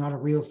actually not a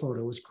real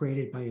photo. It was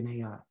created by an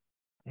AI,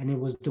 and it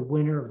was the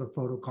winner of the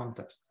photo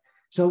contest.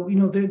 So,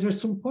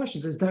 there's some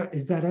questions. Is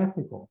that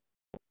ethical?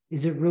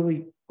 Is it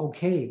really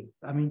okay?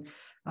 I mean,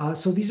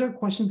 so these are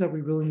questions that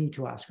we really need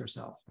to ask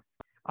ourselves.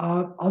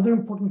 Other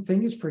important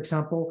thing is, for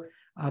example,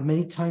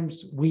 many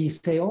times we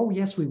say, oh,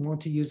 yes, we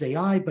want to use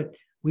AI, but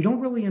we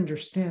don't really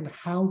understand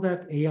how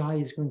that AI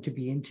is going to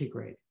be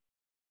integrated.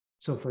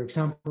 So, for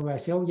example, I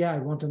say, oh, yeah, I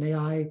want an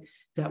AI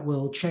that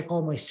will check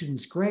all my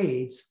students'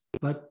 grades,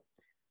 but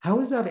how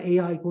is that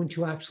AI going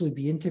to actually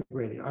be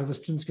integrated? Are the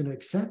students going to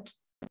accept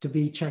to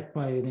be checked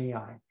by an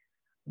AI?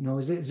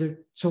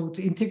 So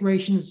the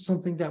integration is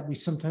something that we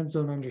sometimes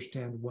don't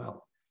understand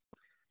well.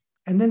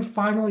 And then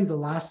finally, the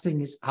last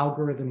thing is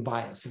algorithm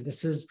bias. And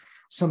this is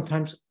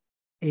sometimes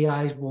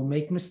AIs will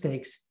make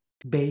mistakes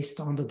based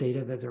on the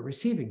data that they're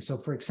receiving. So,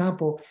 for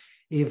example,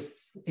 if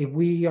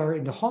we are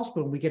in the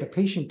hospital and we get a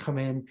patient come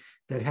in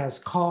that has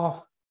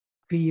cough,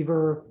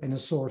 fever, and a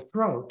sore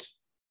throat,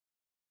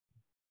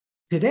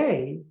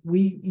 today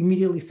we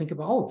immediately think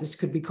about, oh, this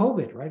could be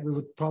COVID, right? We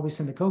would probably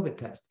send a COVID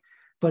test.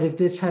 But if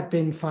this had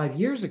been 5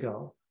 years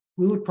ago,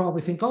 we would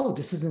probably think, oh,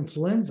 this is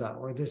influenza,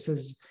 or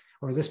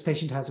this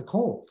patient has a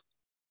cold.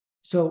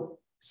 So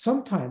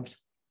sometimes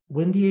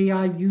when the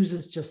AI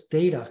uses just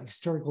data,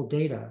 historical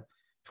data,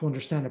 to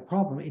understand a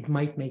problem, it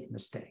might make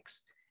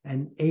mistakes.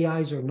 And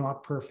AIs are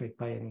not perfect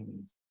by any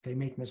means. They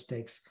make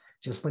mistakes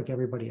just like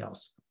everybody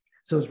else.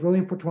 So it's really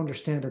important to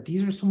understand that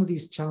these are some of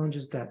these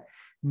challenges that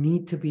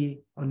need to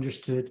be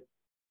understood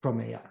from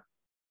AI.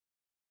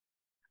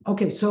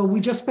 Okay, so we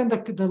just spent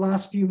the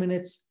last few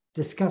minutes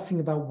discussing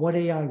about what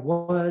AI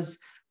was.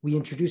 We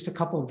introduced a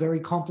couple of very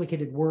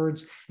complicated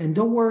words. And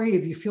don't worry,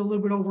 if you feel a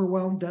little bit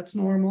overwhelmed, that's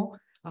normal.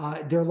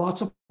 There are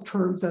lots of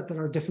terms that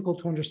are difficult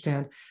to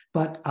understand,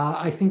 but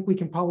I think we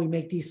can probably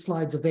make these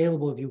slides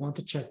available if you want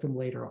to check them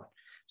later on.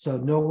 So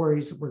no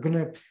worries,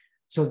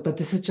 but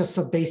this is just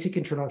a basic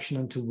introduction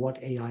into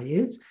what AI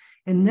is.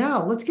 And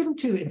now let's get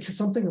into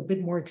something a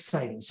bit more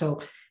exciting.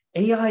 So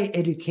AI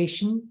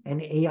education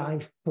and AI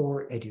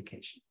for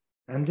education.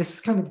 And this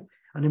is kind of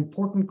an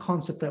important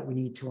concept that we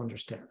need to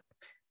understand.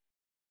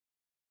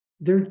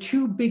 There are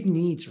two big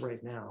needs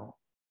right now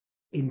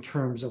in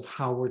terms of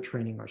how we're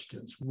training our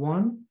students.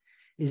 One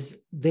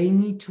is they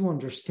need to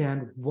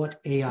understand what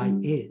AI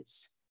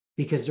is,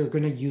 because they're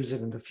going to use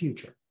it in the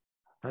future,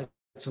 right?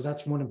 So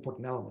that's one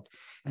important element.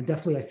 And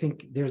definitely, I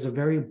think there's a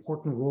very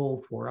important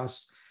role for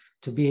us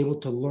to be able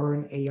to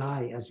learn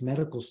AI as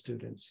medical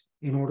students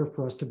in order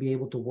for us to be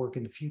able to work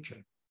in the future.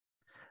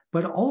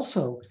 But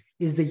also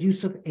is the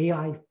use of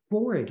AI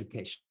for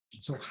education.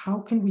 So how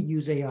can we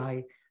use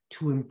AI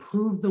to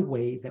improve the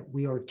way that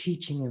we are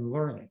teaching and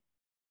learning?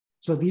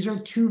 So these are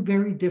two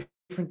very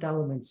different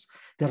elements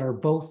that are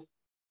both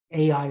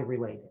AI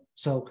related.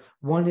 So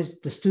one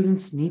is the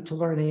students need to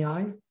learn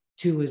AI.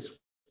 Two is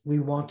we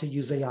want to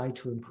use AI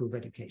to improve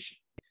education.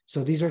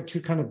 So these are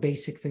two kind of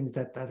basic things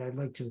that I'd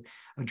like to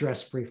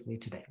address briefly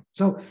today.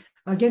 So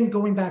again,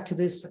 going back to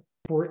this,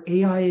 for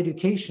AI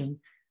education,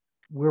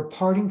 we're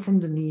parting from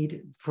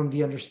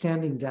the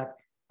understanding that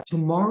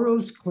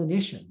tomorrow's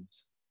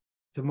clinicians,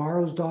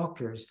 tomorrow's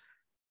doctors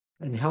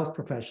and health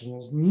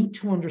professionals need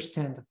to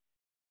understand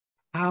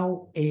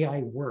how AI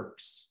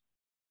works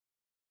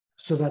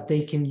so that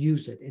they can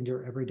use it in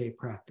their everyday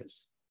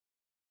practice.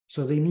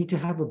 So they need to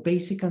have a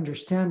basic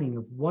understanding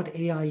of what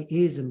AI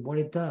is and what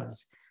it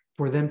does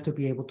for them to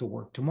be able to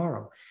work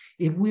tomorrow.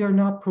 If we are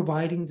not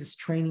providing this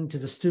training to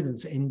the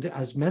students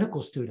as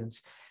medical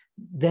students,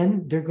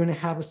 then they're going to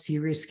have a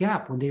serious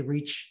gap when they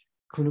reach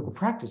clinical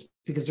practice,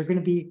 because they're going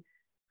to be,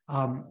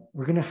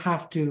 we're going to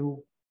have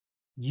to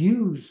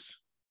use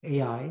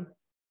AI,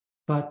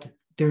 but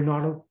they're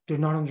not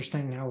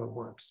understanding how it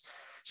works.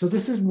 So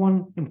this is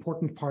one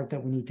important part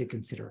that we need to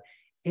consider.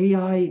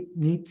 AI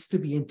needs to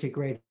be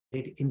integrated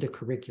in the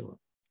curriculum.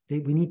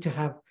 We need to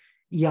have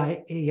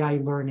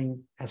AI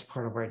learning as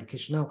part of our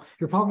education. Now,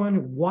 you're probably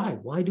wondering why?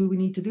 Why do we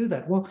need to do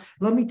that? Well,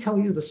 let me tell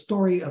you the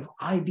story of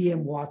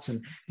IBM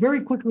Watson.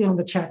 Very quickly on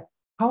the chat,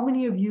 how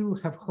many of you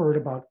have heard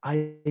about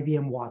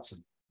IBM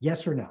Watson?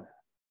 Yes or no?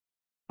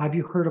 Have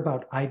you heard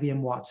about IBM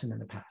Watson in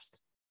the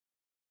past?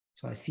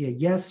 So I see a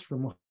yes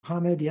from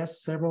Mohammed.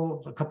 Yes, a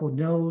couple of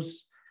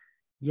no's.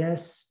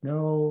 Yes,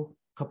 no,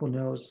 a couple of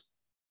no's.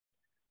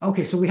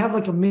 Okay, so we have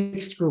like a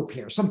mixed group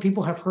here. Some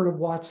people have heard of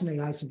Watson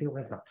AI, some people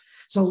have not.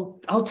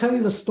 So I'll tell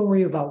you the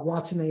story about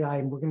Watson AI,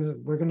 and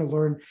we're gonna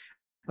learn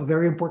a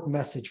very important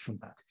message from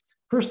that.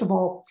 First of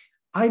all,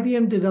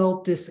 IBM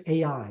developed this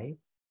AI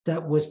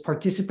that was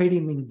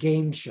participating in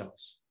game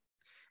shows,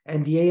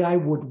 and the AI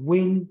would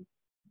win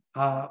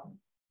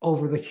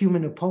over the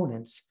human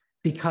opponents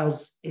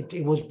because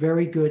it was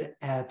very good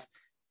at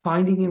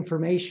finding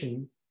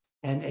information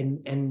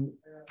and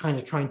kind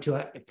of trying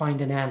to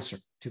find an answer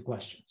to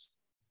questions.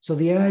 So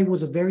the AI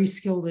was a very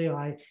skilled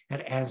AI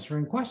at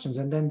answering questions,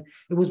 and then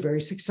it was very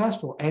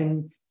successful.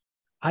 And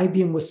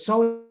IBM was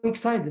so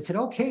excited. They said,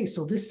 okay,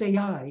 so this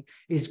AI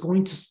is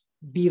going to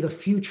be the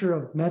future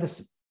of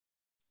medicine,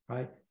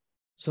 right?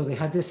 So they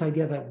had this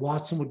idea that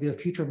Watson would be the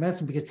future of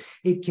medicine because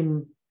it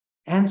can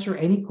answer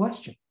any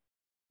question.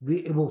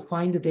 It will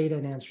find the data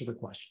and answer the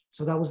question.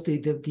 So that was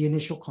the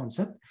initial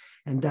concept,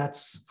 and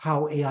that's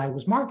how AI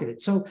was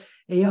marketed. So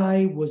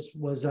AI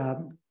was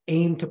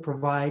aimed to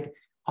provide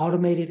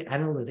automated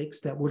analytics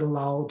that would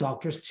allow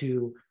doctors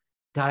to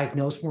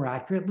diagnose more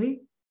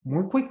accurately,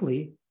 more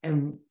quickly,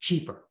 and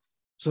cheaper.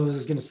 So this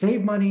is going to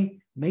save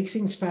money, make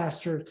things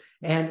faster,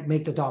 and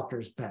make the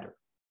doctors better.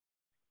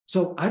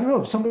 So I don't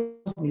know if somebody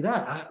tells me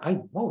that,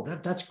 whoa,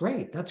 that's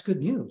great. That's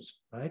good news,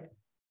 right?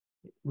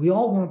 We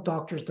all want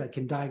doctors that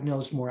can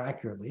diagnose more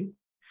accurately.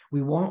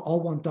 We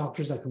all want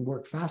doctors that can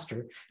work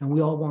faster, and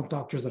we all want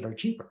doctors that are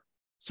cheaper.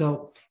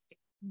 So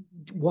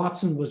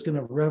Watson was going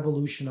to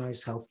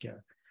revolutionize healthcare,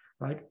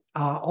 right?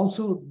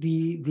 Also,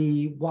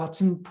 the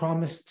Watson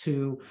promised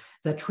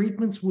that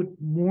treatments would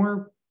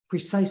more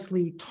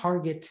precisely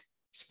target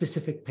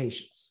specific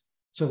patients.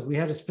 So if we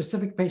had a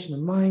specific patient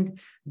in mind,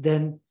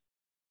 then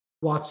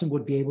Watson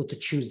would be able to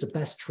choose the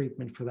best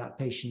treatment for that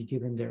patient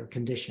given their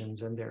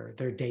conditions and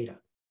their data.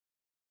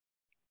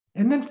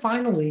 And then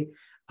finally,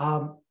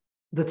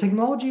 the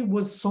technology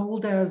was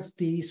sold as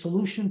the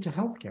solution to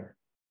healthcare,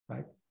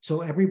 right?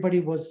 So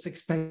everybody was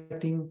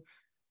expecting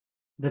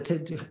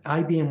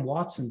IBM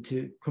Watson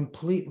to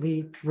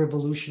completely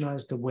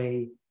revolutionize the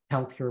way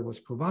healthcare was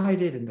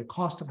provided and the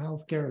cost of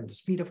healthcare and the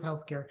speed of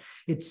healthcare.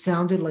 It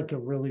sounded like a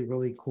really,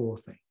 really cool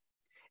thing.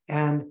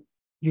 And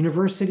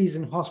universities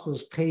and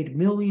hospitals paid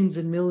millions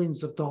and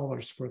millions of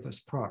dollars for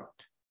this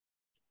product.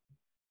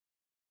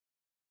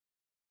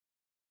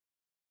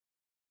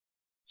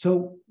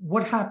 So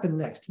what happened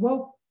next?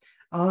 Well,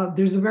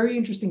 there's a very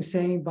interesting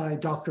saying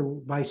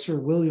by Sir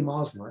William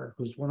Osler,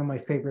 who's one of my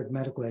favorite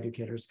medical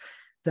educators,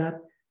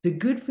 that the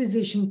good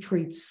physician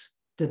treats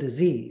the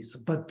disease,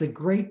 but the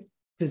great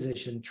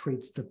physician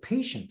treats the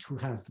patient who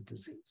has the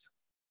disease.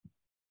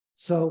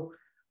 So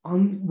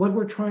what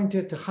we're trying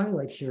to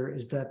highlight here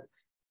is that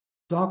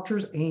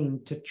doctors aim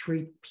to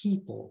treat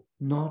people,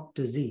 not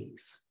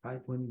disease,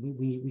 right? When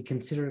we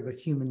consider the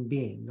human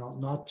being,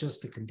 not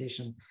just the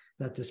condition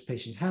that this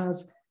patient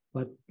has,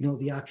 but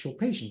the actual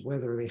patient,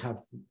 whether they have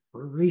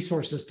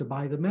resources to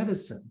buy the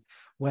medicine,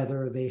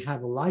 whether they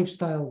have a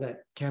lifestyle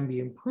that can be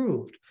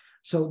improved.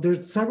 So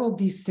there's several of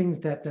these things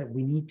that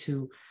we need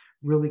to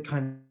really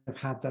kind of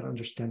have that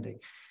understanding.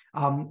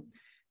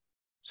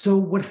 So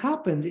what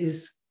happened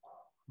is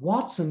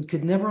Watson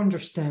could never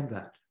understand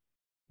that.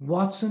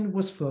 Watson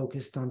was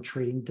focused on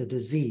treating the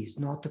disease,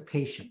 not the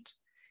patient.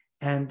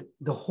 And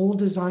the whole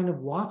design of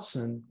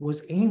Watson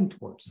was aimed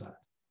towards that.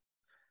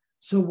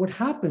 So what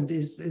happened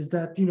is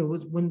that,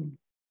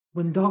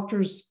 when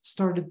doctors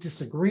started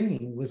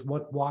disagreeing with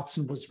what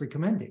Watson was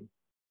recommending,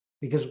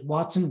 because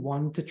Watson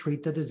wanted to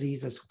treat the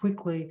disease as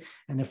quickly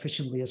and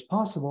efficiently as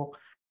possible,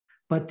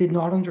 but did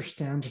not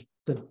understand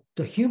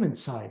the human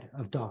side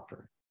of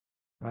doctor,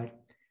 right?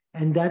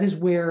 And that is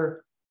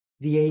where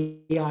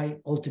the AI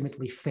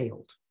ultimately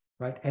failed,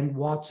 right? And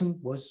Watson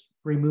was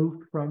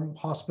removed from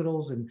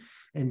hospitals,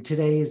 and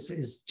today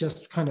is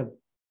just kind of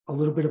a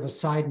little bit of a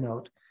side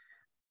note,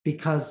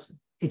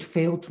 because it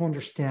failed to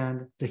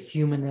understand the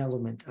human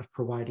element of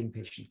providing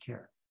patient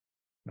care,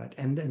 right?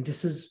 And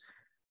this is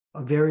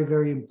a very,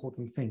 very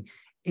important thing.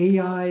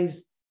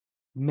 AIs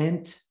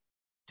meant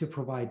to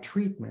provide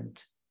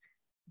treatment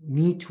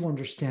need to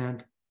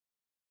understand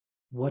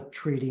what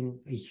treating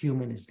a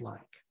human is like.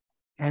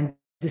 And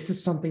this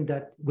is something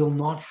that will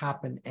not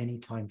happen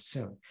anytime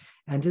soon.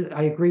 And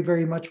I agree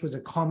very much with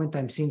a comment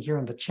I'm seeing here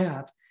on the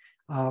chat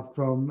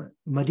from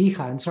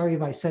Madiha. And sorry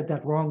if I said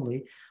that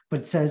wrongly,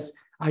 but it says,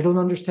 I don't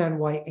understand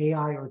why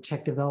AI or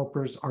tech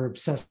developers are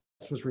obsessed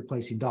with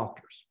replacing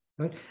doctors,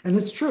 right? And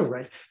it's true,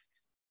 right?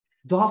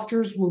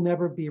 Doctors will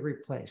never be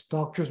replaced.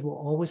 Doctors will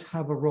always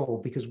have a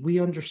role because we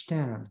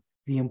understand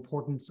the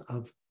importance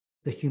of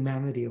the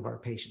humanity of our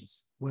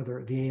patients,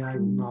 whether the AI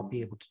will not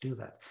be able to do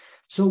that.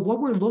 So what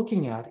we're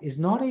looking at is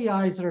not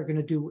AIs that are going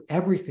to do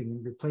everything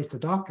and replace the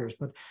doctors,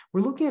 but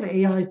we're looking at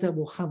AIs that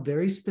will have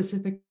very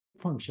specific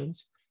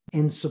functions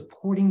in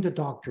supporting the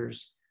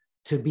doctors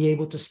to be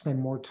able to spend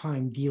more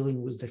time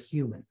dealing with the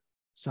human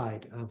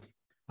side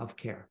of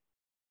care.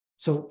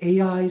 So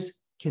AIs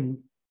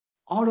can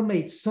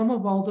automate some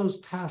of all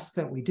those tasks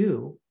that we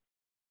do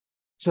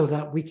so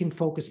that we can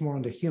focus more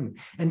on the human.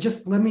 And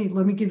just let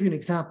me give you an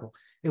example.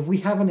 If we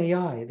have an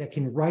AI that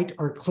can write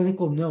our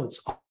clinical notes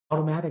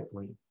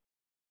automatically,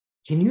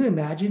 can you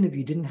imagine if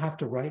you didn't have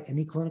to write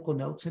any clinical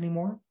notes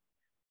anymore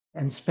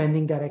and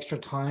spending that extra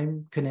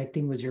time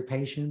connecting with your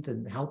patient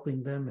and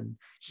helping them and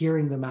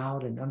hearing them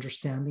out and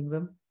understanding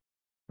them,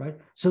 right?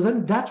 So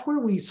then that's where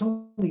we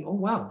suddenly, oh,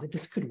 wow, that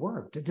this could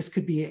work. That this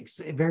could be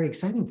very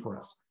exciting for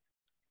us.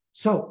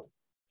 So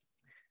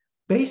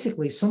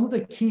basically, some of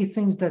the key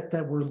things that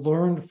were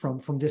learned from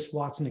this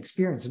Watson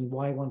experience and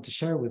why I wanted to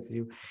share with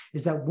you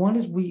is that one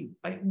is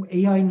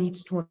AI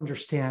needs to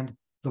understand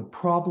the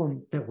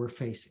problem that we're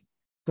facing.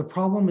 The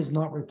problem is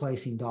not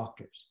replacing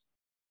doctors.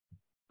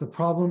 The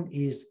problem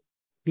is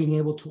being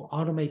able to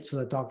automate so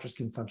that doctors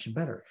can function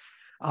better.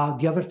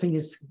 The other thing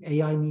is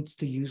AI needs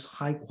to use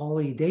high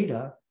quality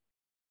data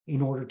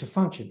in order to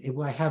function. If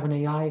I have an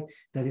AI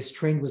that is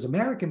trained with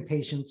American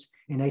patients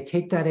and I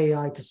take that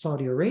AI to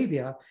Saudi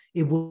Arabia,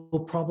 it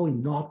will probably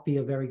not be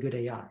a very good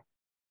AI,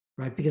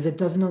 right? Because it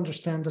doesn't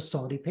understand the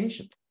Saudi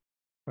patient,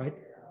 right?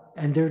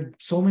 And there are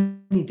so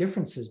many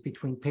differences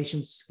between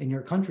patients in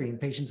your country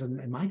and patients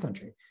in my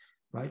country,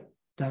 right?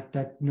 That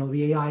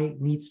the AI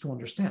needs to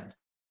understand.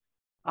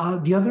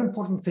 The other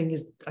important thing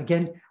is,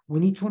 again, we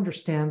need to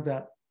understand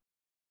that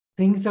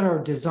things that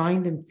are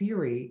designed in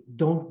theory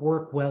don't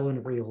work well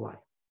in real life.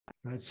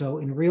 Right? So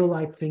in real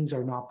life, things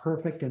are not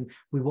perfect, and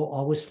we will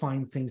always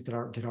find things that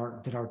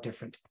are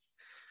different.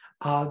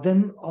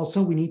 Then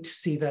also we need to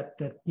see that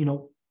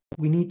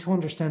we need to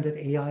understand that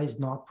AI is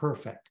not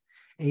perfect.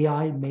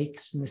 AI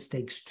makes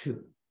mistakes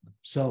too.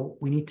 So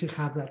we need to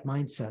have that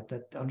mindset,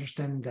 that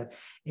understanding that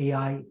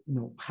AI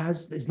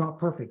is not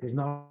perfect, is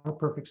not a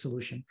perfect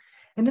solution.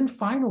 And then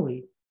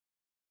finally,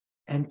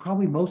 and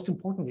probably most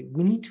importantly,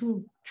 we need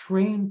to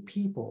train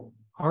people,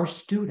 our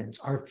students,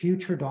 our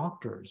future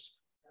doctors,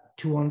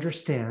 to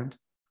understand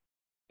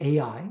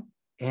AI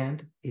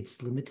and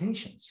its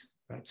limitations,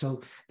 right?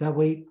 So that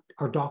way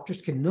our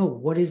doctors can know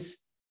what is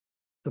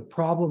the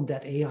problem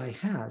that AI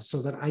has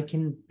so that I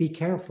can be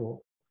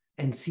careful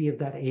and see if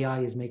that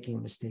AI is making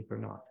a mistake or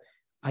not.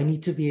 I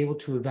need to be able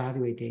to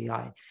evaluate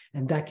AI,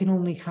 and that can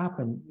only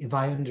happen if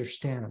I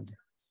understand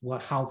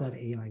how that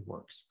AI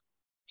works.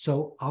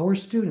 So our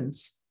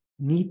students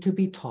need to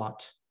be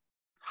taught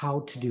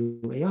how to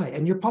do AI.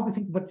 And you're probably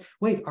thinking, but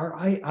wait,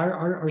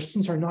 our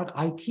students are not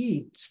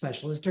IT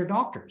specialists, they're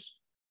doctors,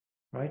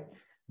 right?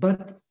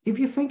 But if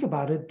you think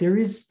about it, there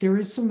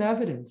is some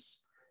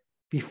evidence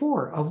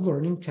before of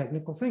learning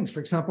technical things. For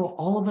example,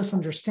 all of us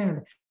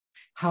understand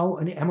how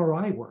an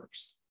MRI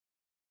works,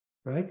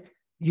 right?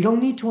 You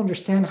don't need to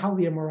understand how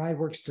the MRI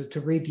works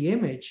to read the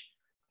image,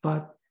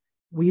 but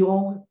we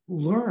all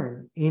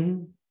learn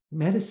in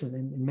medicine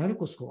and in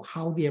medical school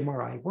how the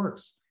MRI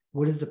works.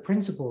 What is the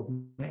principle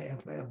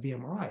of the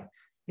MRI?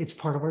 It's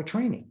part of our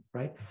training,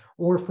 right?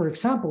 Or for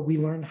example, we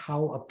learn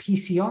how a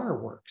PCR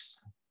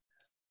works.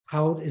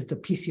 How is the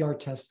PCR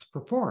test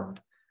performed,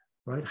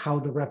 right? How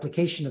the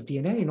replication of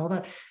DNA and all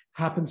that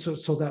happens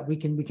so that we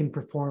can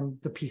perform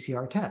the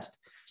PCR test.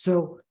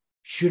 So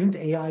shouldn't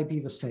AI be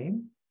the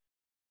same?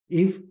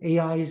 If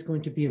AI is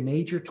going to be a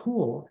major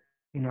tool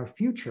in our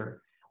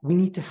future, we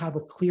need to have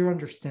a clear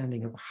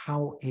understanding of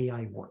how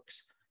AI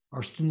works.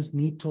 Our students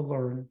need to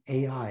learn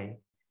AI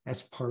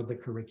as part of the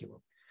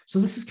curriculum. So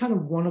this is kind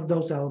of one of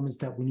those elements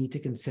that we need to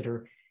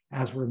consider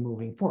as we're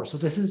moving forward. So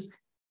this is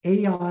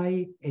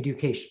AI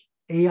education.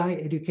 AI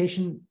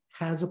education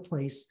has a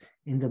place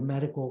in the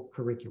medical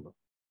curriculum.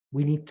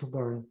 We need to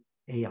learn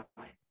AI.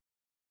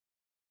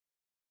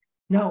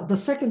 Now, the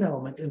second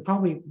element, and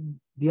probably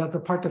the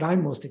other part that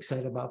I'm most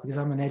excited about because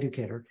I'm an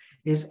educator,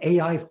 is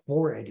AI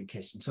for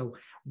education. So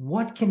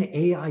what can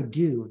AI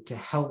do to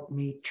help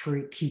me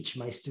teach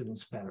my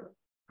students better?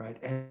 Right.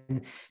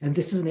 And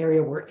this is an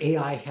area where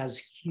AI has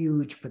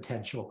huge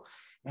potential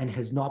and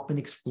has not been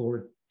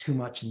explored too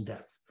much in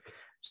depth.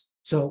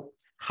 So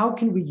how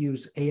can we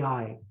use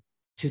AI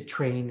to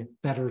train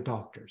better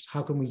doctors?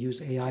 How can we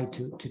use AI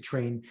to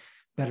train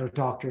better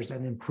doctors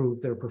and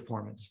improve their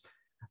performance?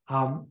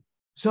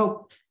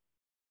 So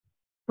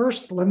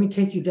first, let me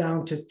take you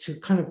down to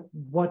kind of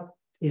what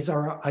is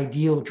our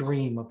ideal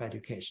dream of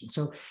education.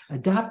 So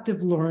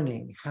adaptive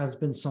learning has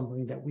been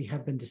something that we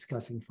have been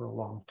discussing for a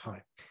long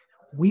time.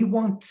 We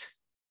want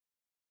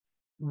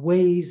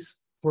ways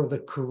for the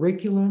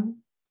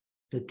curriculum,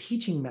 the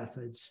teaching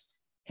methods,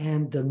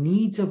 and the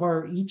needs of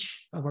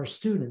each of our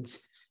students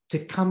to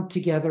come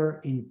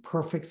together in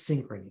perfect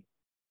synchrony.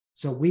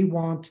 So we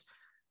want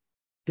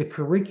the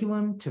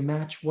curriculum to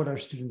match what our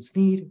students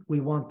need. We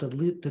want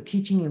the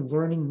teaching and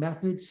learning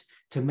methods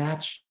to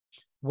match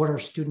what our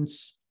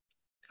students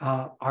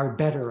are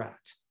better at.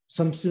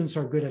 Some students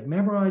are good at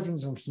memorizing,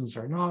 some students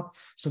are not.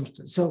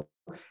 So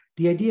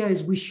the idea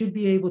is we should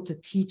be able to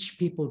teach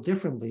people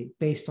differently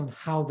based on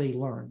how they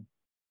learn,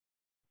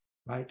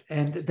 right?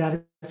 And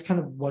that is kind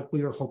of what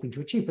we are hoping to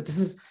achieve. But this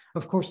is,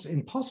 of course,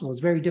 impossible. It's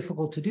very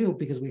difficult to do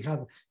because we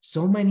have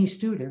so many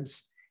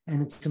students,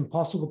 and it's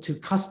impossible to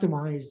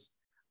customize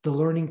the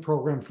learning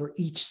program for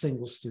each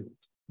single student.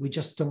 We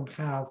just don't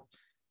have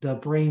the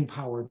brain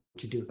power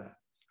to do that.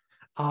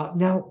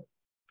 Now,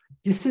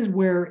 this is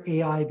where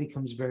AI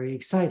becomes very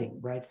exciting,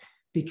 right?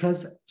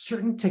 Because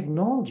certain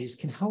technologies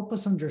can help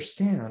us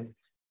understand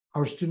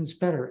our students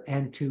better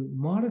and to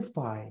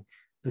modify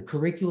the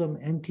curriculum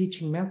and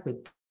teaching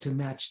method to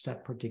match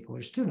that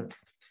particular student.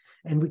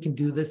 And we can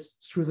do this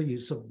through the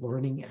use of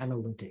learning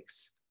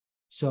analytics.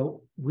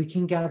 So we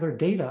can gather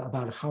data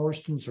about how our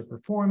students are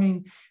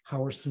performing,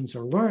 how our students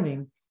are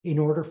learning, in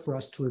order for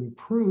us to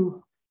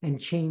improve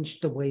and change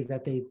the way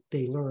that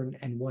they learn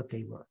and what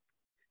they learn.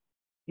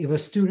 If a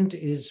student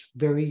is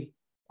very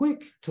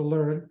quick to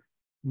learn,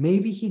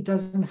 maybe he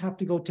doesn't have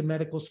to go to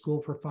medical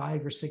school for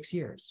 5 or 6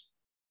 years,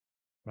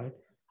 right?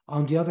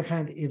 On the other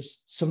hand, if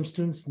some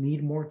students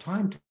need more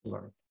time to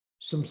learn,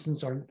 some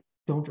students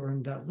don't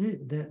learn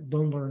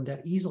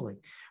that easily,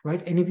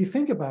 right? And if you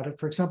think about it,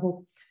 for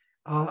example,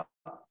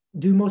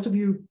 do most of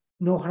you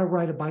know how to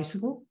ride a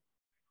bicycle?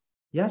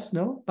 Yes,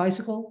 no?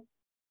 Bicycle?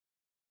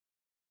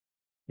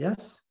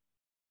 Yes?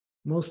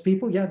 Most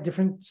people, yeah,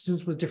 different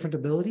students with different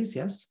abilities,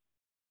 yes?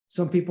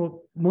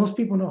 Most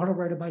people know how to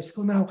ride a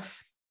bicycle. Now,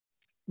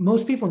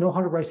 most people know how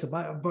to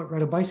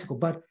ride a bicycle,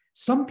 but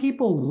some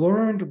people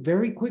learned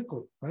very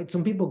quickly, right?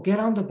 Some people get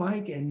on the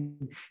bike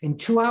and in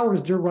 2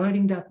 hours, they're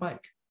riding that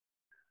bike.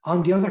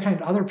 On the other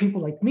hand, other people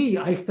like me,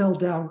 I fell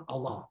down a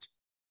lot,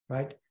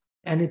 right?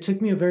 And it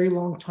took me a very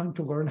long time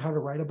to learn how to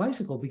ride a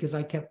bicycle because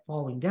I kept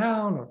falling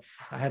down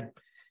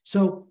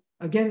so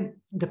again,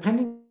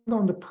 depending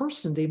on the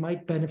person, they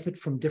might benefit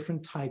from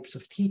different types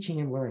of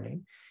teaching and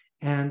learning.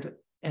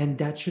 And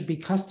that should be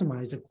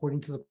customized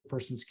according to the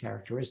person's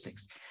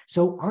characteristics.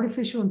 So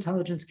artificial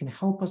intelligence can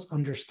help us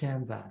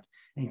understand that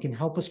and can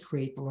help us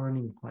create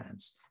learning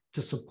plans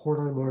to support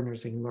our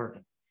learners in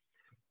learning.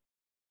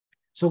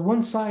 So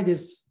one side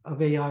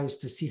of AI is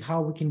to see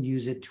how we can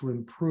use it to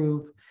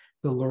improve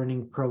the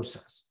learning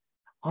process.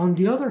 On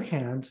the other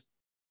hand,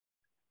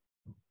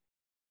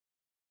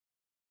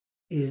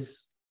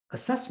 is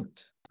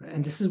assessment.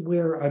 And this is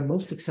where I'm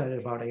most excited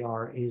about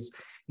AR is,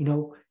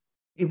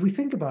 if we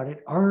think about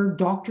it, are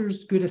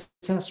doctors good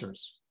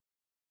assessors?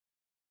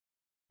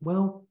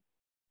 Well,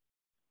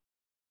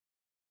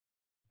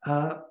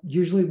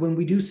 usually when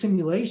we do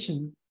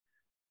simulation,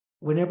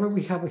 whenever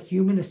we have a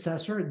human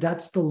assessor,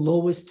 that's the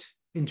lowest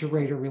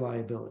inter-rater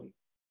reliability,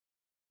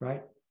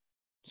 right?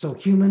 So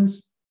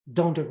humans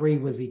don't agree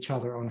with each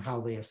other on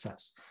how they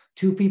assess.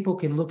 2 people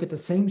can look at the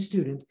same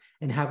student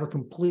and have a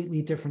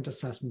completely different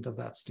assessment of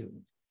that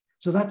student.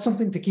 So that's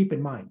something to keep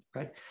in mind,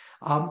 right?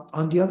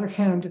 On the other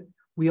hand,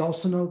 we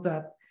also know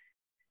that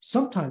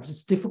sometimes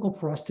it's difficult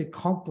for us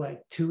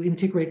to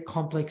integrate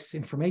complex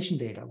information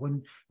data.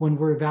 When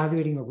we're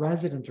evaluating a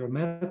resident or a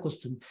medical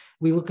student,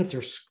 we look at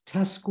their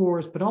test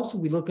scores, but also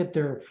we look at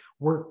their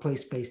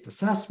workplace-based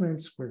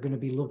assessments. We're going to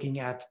be looking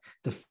at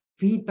the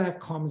feedback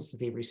comments that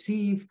they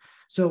receive.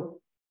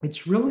 So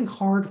it's really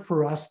hard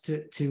for us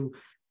to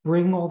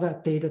bring all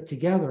that data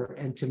together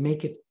and to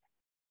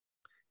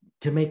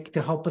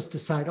help us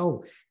decide,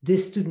 oh,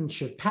 this student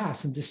should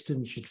pass and this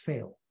student should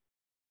fail.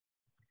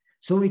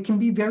 So it can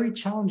be very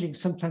challenging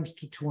sometimes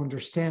to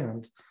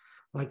understand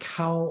like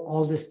how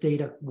all this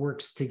data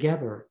works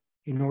together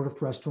in order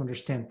for us to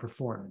understand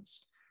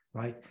performance,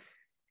 right?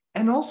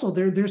 And also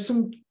there's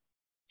some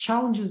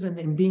challenges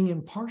in being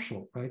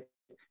impartial, right?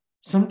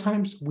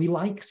 Sometimes we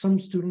like some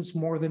students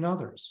more than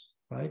others,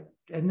 right?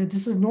 And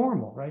this is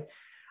normal, right?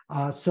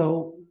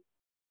 So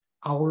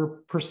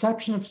our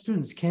perception of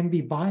students can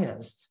be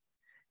biased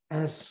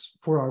as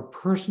for our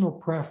personal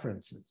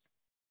preferences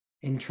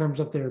in terms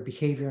of their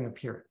behavior and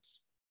appearance.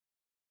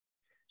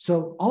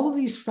 So all of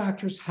these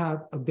factors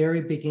have a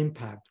very big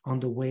impact on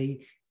the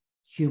way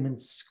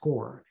humans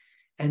score.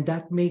 And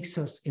that makes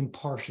us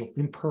impartial,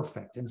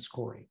 imperfect in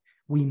scoring.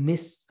 We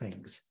miss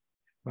things,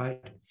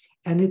 right?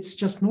 And it's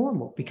just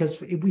normal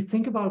because if we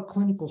think about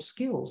clinical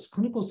skills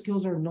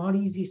are not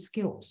easy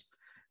skills.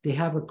 they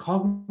have a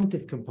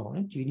cognitive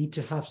component. You need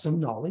to have some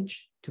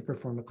knowledge to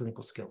perform a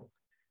clinical skill.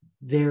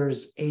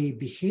 There's a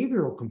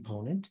behavioral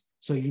component.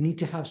 So you need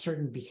to have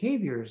certain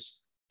behaviors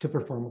to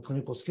perform a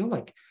clinical skill,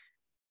 like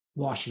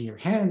washing your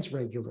hands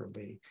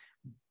regularly,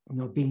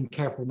 being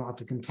careful not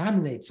to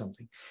contaminate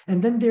something.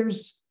 And then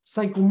there's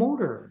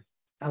psychomotor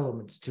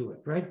elements to it,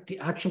 right? The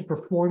actual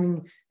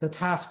performing the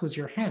task with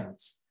your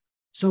hands.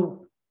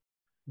 So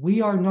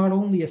we are not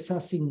only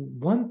assessing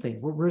one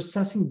thing, we're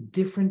assessing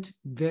different,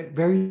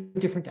 very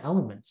different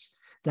elements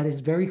that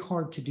is very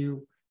hard to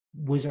do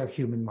with our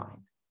human mind.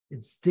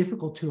 It's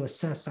difficult to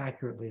assess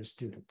accurately a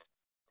student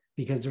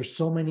because there's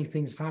so many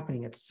things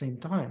happening at the same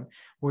time.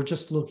 We're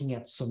just looking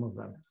at some of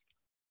them.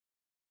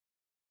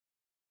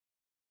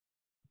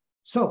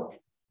 So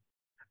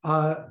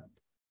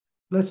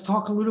let's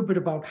talk a little bit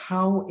about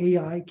how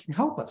AI can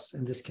help us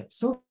in this case.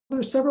 So there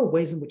are several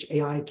ways in which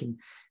AI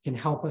can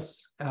help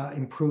us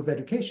improve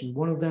education.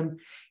 One of them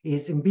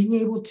is in being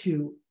able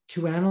to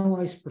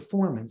analyze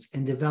performance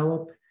and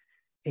develop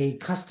a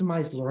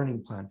customized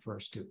learning plan for our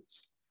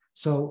students.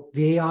 So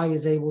the AI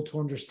is able to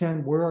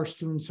understand where our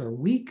students are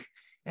weak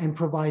and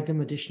provide them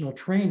additional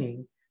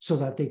training so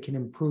that they can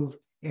improve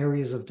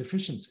areas of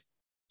deficiency.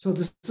 So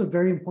this is a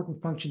very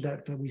important function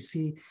that we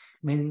see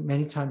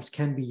many times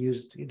can be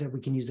used, that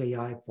we can use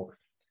AI for.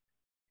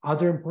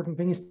 Other important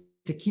thing is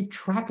to keep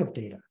track of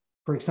data.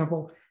 For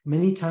example,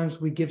 many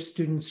times we give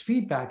students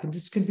feedback, and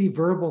this could be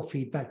verbal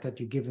feedback that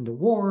you give in the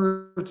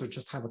words or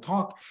just have a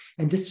talk,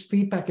 and this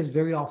feedback is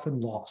very often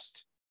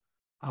lost.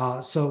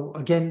 So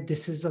again,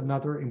 this is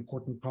another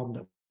important problem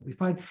that we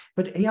find,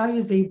 but AI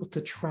is able to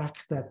track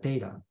that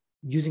data.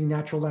 Using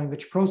natural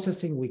language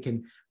processing, we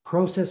can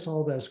process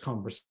all those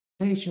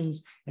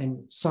conversations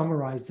and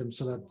summarize them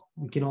so that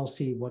we can all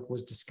see what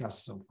was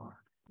discussed so far.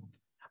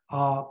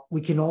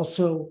 We can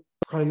also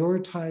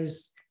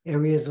prioritize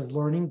areas of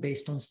learning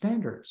based on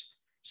standards.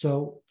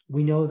 So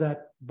we know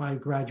that by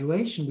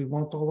graduation, we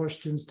want all our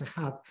students to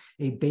have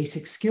a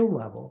basic skill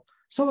level.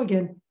 So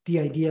again, the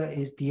idea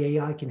is the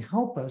AI can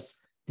help us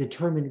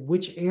determine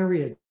which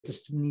areas the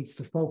student needs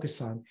to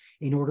focus on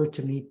in order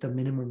to meet the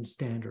minimum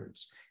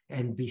standards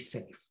and be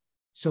safe.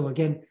 So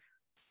again,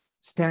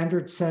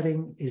 standard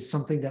setting is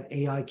something that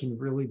AI can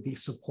really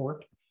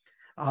support.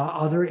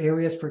 Other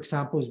areas, for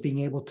example, is being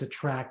able to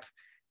track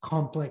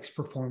complex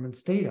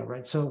performance data,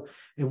 right? So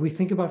if we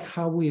think about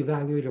how we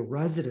evaluate a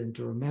resident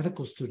or a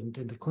medical student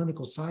in the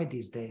clinical side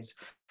these days,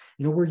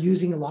 we're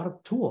using a lot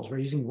of tools. We're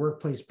using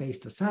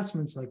workplace-based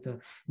assessments like the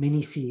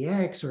Mini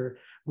CX, or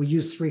we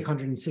use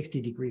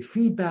 360-degree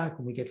feedback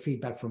when we get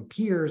feedback from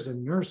peers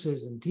and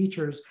nurses and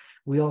teachers.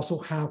 We also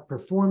have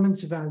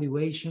performance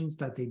evaluations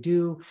that they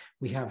do.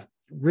 We have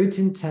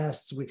written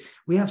tests.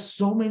 We have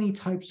so many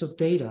types of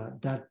data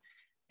that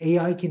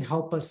AI can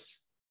help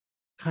us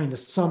kind of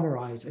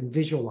summarize and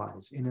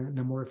visualize in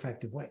a more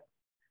effective way.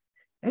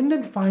 And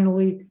then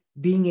finally,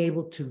 being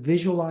able to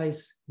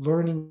visualize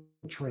learning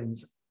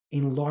trends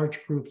in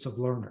large groups of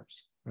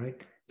learners, right?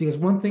 Because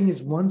one thing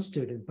is one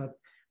student, but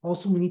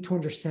also we need to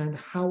understand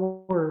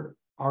how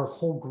our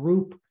whole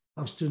group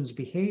of students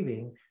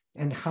behaving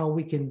and how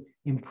we can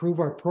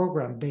improve our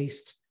program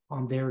based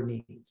on their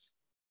needs.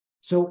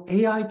 So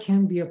AI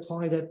can be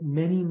applied at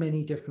many,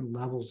 many different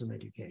levels in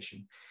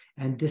education.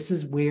 And this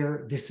is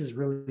where this is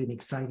really an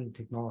exciting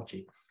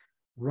technology.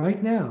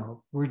 Right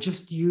now, we're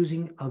just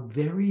using a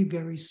very,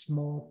 very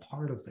small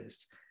part of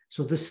this.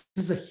 So this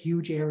is a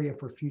huge area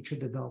for future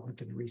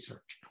development and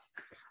research.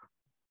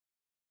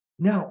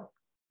 Now,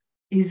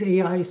 is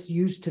AI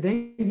used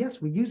today?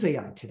 Yes, we use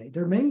AI today.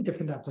 There are many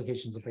different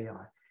applications of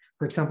AI.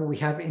 For example, we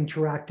have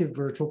interactive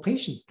virtual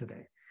patients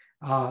today.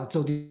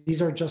 So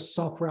these are just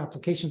software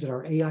applications that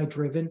are AI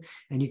driven,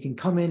 and you can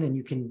come in and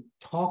you can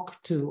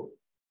talk to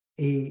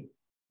a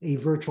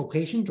virtual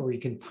patient, or you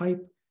can type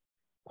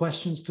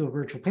questions to a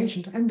virtual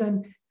patient and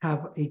then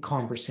have a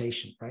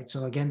conversation, right?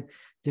 So again,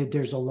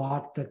 there's a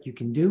lot that you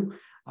can do.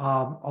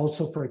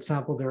 Also, for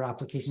example, there are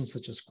applications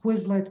such as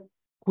Quizlet.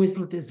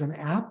 Quizlet is an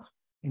app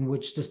in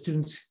which the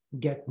students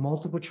get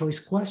multiple choice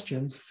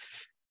questions,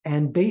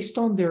 and based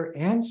on their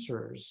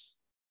answers,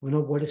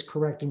 what is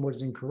correct and what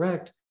is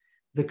incorrect,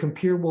 the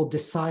computer will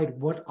decide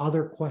what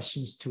other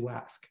questions to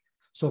ask.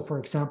 So for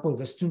example,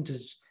 if a student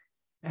is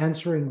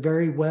answering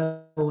very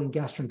well in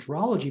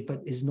gastroenterology,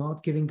 but is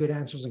not giving good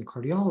answers in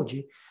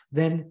cardiology,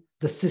 then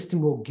the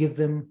system will give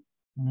them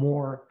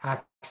more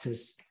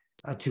access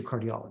to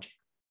cardiology.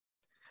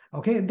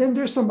 Okay, then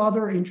there's some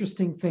other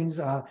interesting things.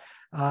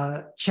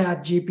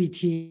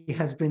 ChatGPT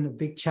has been a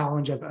big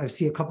challenge. I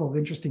see a couple of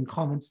interesting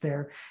comments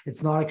there.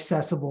 It's not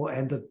accessible,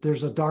 and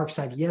there's a dark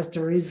side. Yes,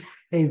 there is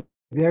a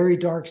very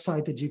dark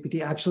side to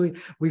GPT. Actually,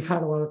 we've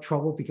had a lot of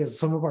trouble because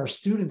some of our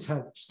students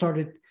have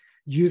started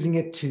using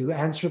it to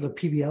answer the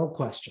PBL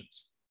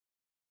questions.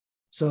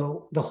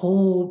 So the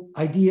whole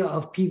idea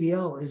of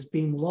PBL is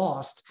being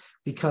lost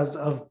because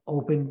of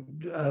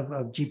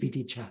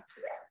GPT chat.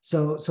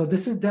 So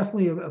this is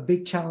definitely a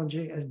big challenge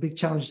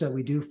that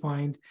we do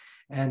find,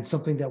 and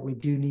something that we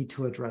do need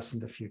to address in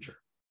the future.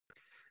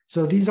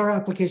 So these are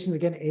applications.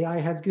 Again, AI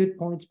has good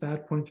points,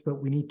 bad points,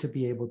 but we need to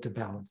be able to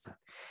balance that.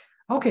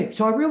 Okay,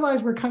 so I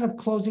realize we're kind of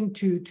closing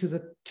to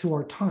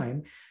our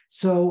time.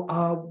 So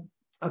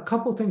a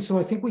couple things. So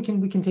I think we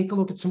can take a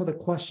look at some of the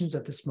questions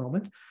at this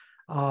moment.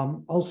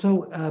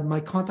 Also, my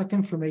contact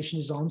information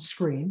is on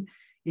screen.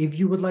 If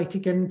you would like to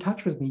get in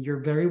touch with me, you're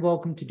very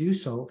welcome to do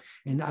so.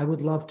 And I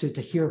would love to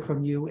hear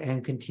from you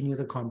and continue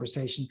the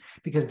conversation,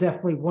 because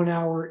definitely 1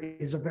 hour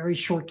is a very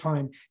short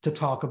time to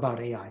talk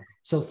about AI.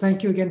 So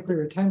thank you again for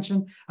your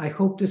attention. I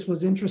hope this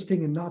was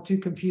interesting and not too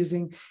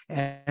confusing.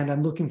 And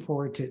I'm looking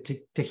forward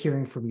to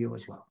hearing from you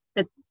as well.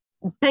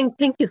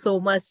 Thank you so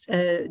much,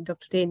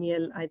 Dr.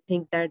 Daniel. I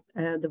think that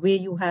the way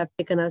you have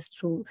taken us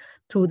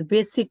through the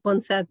basic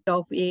concept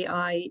of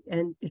AI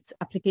and its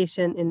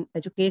application in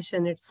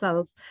education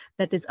itself,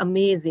 that is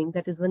amazing.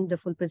 That is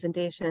wonderful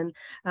presentation.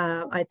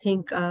 I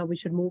think we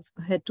should move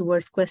ahead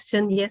towards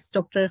question. Yes,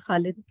 Dr.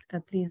 Khalid,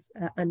 please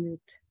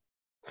unmute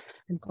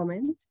and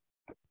comment.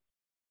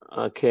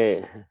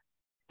 Okay.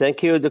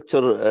 Thank you,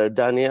 Dr.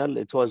 Daniel.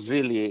 It was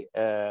really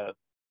a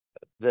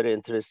very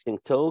interesting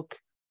talk.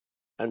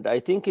 And I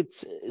think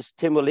it's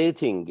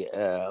stimulating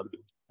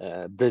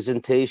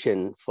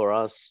presentation for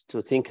us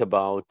to think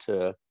about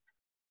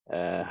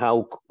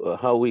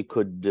how we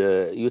could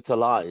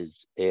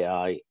utilize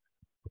AI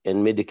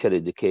in medical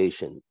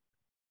education.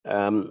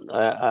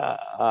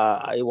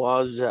 I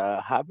was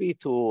happy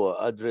to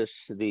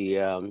address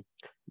the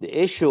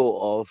issue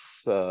of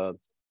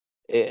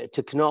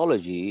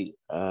technology,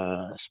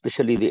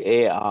 especially the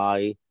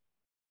AI.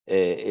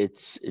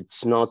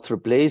 It's not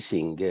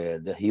replacing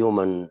the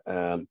human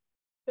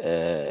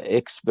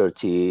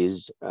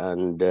expertise,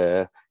 and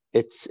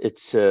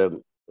it's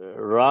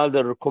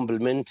rather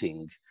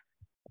complementing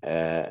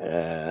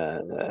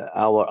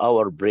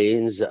our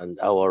brains and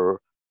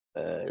our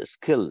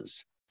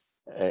skills.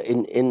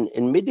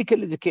 In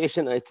medical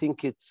education, I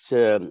think it's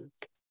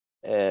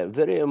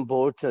very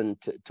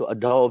important to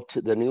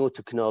adopt the new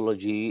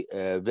technology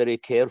very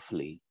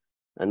carefully,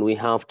 and we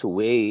have to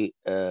weigh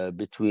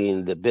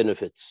between the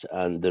benefits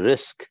and the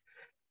risk.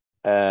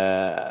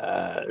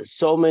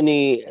 So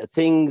many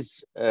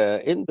things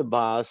in the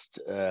past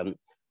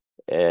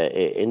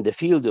in the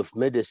field of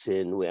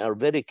medicine, we are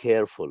very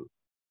careful.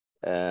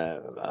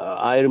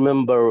 I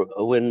remember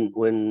when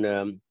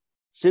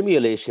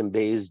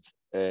simulation-based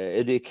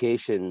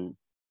education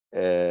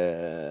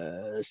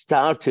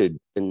started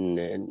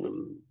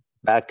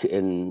back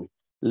in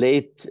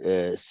late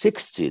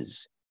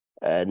 60s.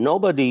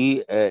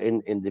 Nobody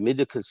in the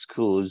medical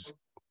schools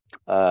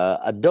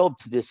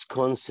adopt this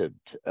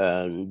concept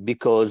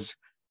because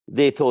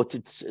they thought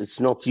it's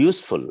not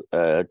useful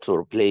to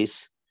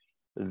replace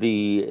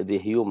the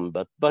human.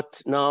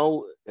 But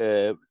now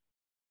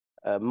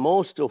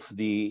most of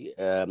the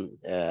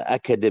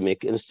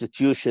academic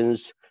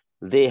institutions,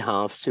 they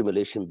have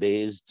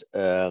simulation-based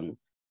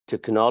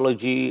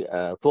technology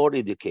for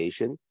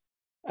education,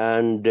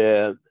 and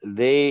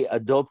they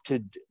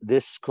adopted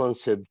this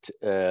concept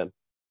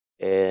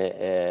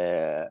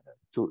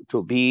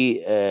to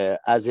be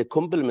as a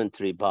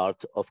complementary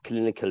part of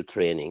clinical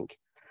training.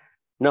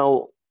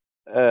 Now,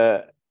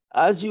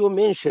 as you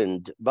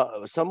mentioned,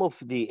 but some of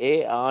the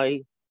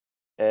AI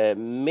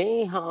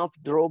may have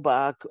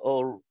drawback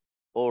or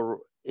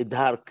a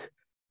dark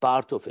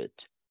part of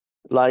it,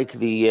 like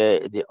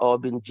the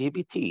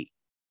OpenGPT.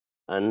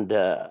 And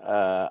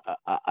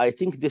I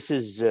think this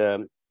is,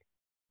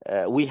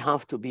 we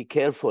have to be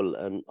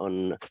careful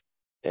on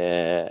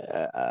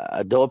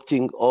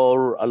adopting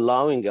or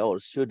allowing our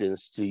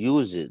students to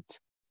use it,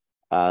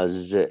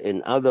 as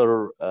in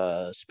other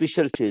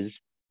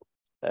specialties.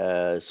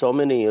 So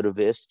many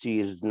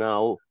universities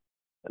now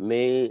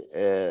may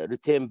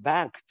return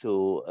back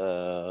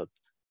to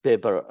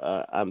paper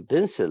and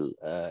pencil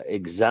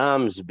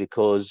exams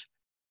because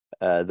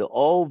the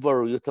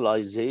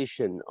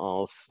overutilization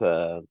of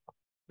the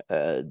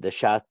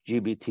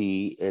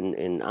ChatGPT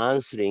in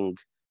answering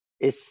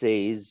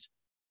essays,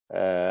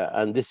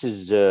 and this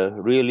is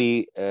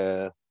really,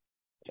 I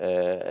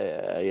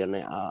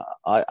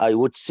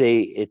would say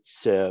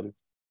it's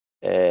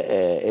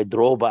a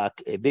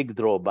drawback, a big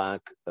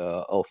drawback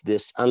of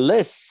this,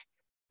 unless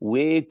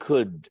we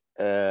could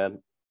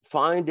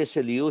find the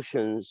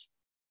solutions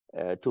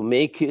to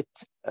make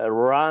it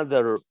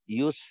rather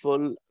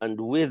useful and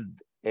with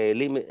a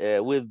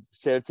limit, with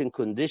certain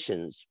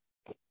conditions,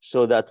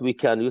 so that we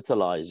can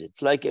utilize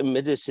it. Like in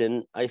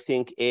medicine, I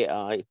think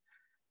AI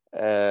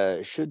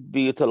should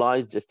be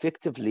utilized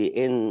effectively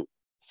in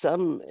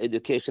some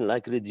education,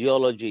 like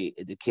radiology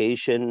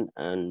education,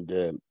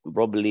 and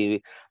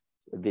probably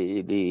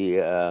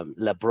the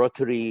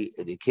laboratory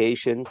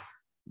education,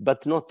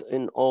 but not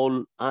in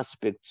all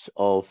aspects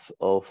of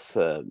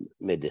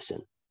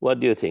medicine. What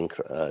do you think,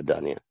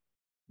 Daniel?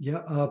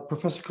 Yeah,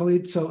 Professor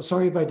Khalid, so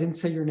sorry if I didn't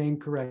say your name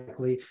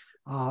correctly.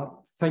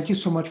 Thank you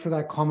so much for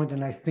that comment,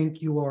 and I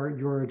think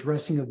you're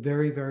addressing a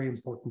very, very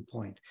important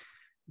point.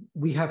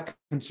 We have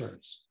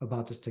concerns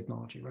about this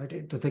technology, right?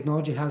 The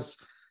technology has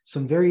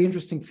some very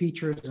interesting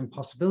features and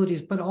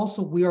possibilities, but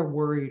also we are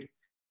worried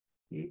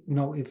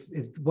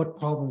if what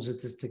problems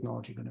is this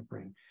technology going to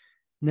bring?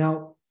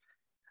 Now,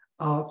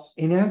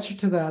 in answer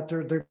to that,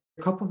 there are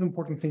a couple of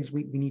important things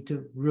we need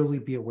to really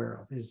be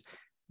aware of. Is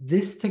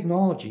this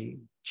technology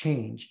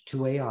change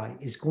to AI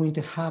is going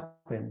to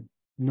happen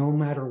no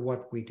matter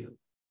what we do.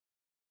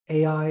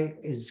 AI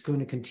is going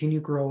to continue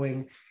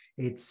growing.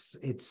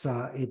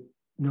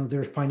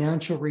 There are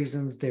financial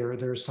reasons, there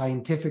are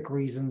scientific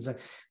reasons,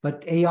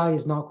 but AI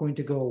is not going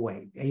to go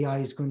away. AI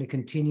is going to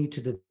continue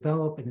to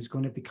develop and is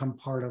going to become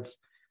part of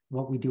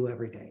what we do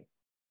every day.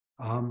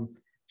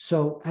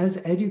 So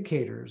as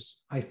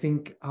educators, I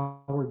think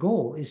our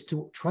goal is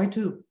to try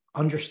to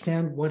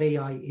understand what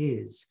AI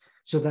is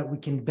so that we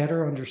can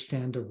better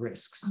understand the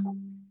risks.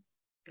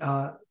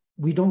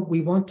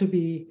 We want to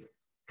be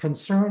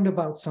concerned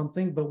about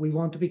something, but we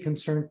want to be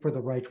concerned for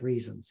the right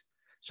reasons.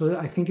 So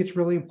I think it's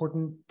really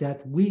important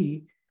that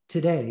we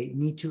today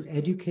need to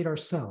educate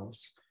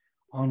ourselves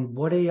on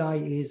what AI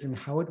is and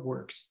how it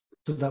works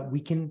so that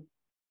we can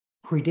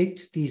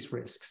predict these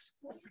risks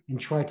and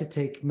try to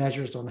take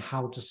measures on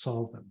how to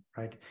solve them,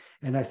 right?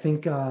 And I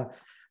think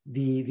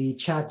the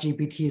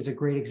ChatGPT is a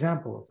great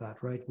example of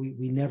that, right?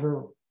 We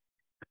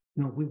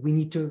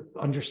need to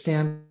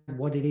understand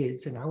what it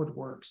is and how it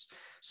works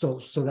so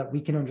that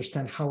we can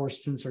understand how our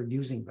students are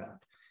using that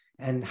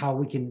and how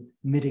we can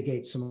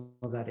mitigate some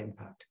of that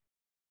impact.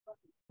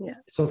 Yeah.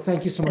 So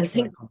thank you so much.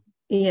 Thank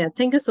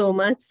you so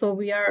much. So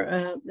we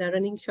are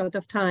running short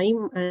of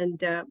time,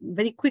 and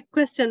very quick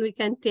question we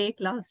can take.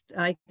 Last,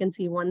 I can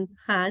see one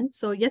hand.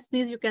 So yes,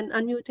 please, you can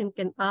unmute and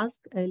can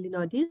ask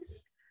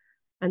Linodis,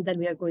 and then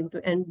we are going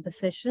to end the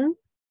session.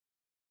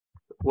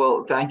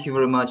 Well, thank you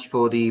very much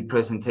for the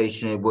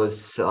presentation. It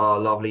was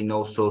lovely in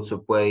all sorts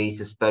of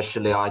ways,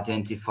 especially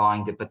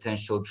identifying the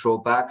potential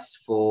drawbacks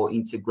for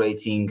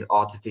integrating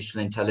artificial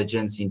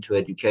intelligence into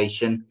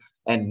education,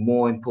 and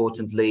more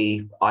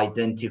importantly,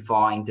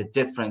 identifying the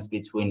difference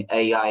between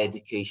AI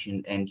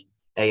education and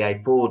AI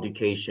for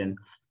education.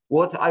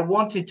 What I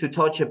wanted to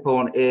touch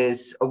upon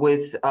is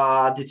with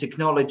the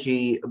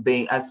technology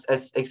being as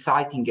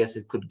exciting as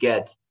it could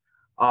get,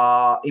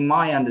 in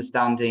my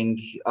understanding,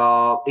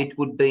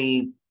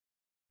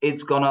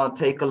 it's gonna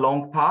take a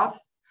long path,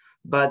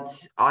 but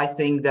I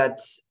think that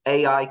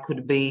AI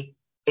could be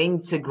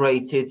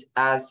integrated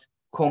as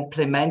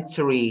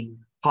complementary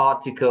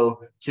particle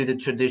to the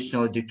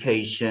traditional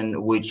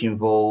education, which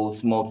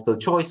involves multiple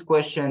choice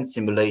questions,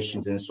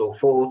 simulations, and so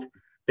forth,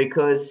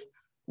 because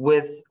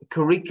with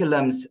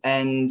curriculums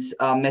and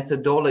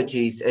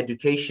methodologies,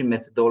 education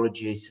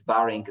methodologies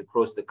varying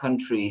across the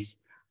countries,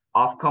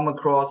 I've come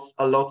across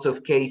a lot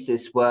of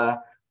cases where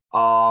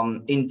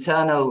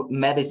internal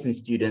medicine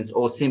students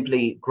or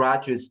simply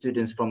graduate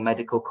students from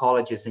medical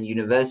colleges and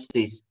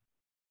universities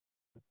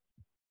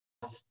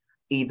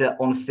either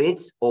unfit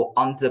or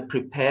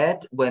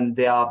underprepared when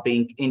they are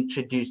being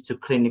introduced to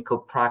clinical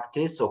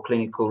practice or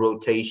clinical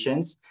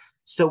rotations.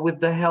 So with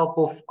the help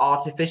of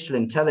artificial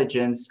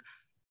intelligence,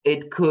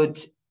 it could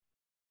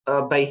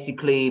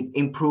basically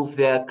improve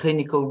their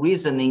clinical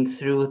reasoning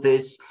through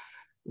this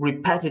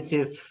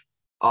repetitive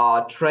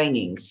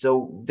training.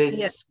 So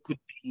this could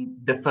be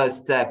the first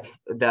step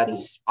that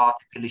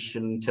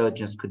artificial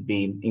intelligence could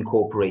be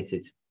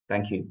incorporated.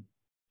 Thank you.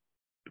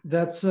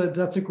 That's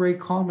a great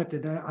comment,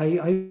 and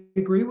I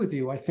agree with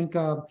you. I think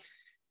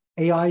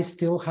AI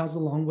still has a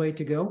long way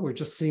to go. We're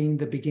just seeing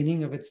the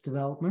beginning of its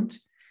development.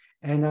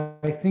 And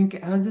I think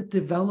as it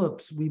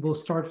develops, we will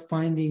start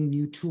finding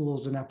new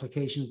tools and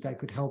applications that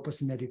could help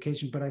us in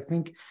education. But I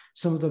think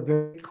some of the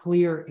very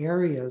clear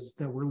areas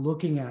that we're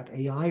looking at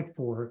AI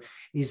for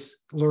is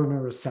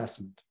learner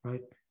assessment,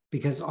 right?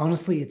 Because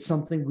honestly, it's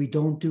something we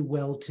don't do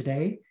well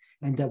today,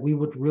 and that we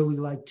would really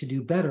like to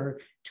do better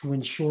to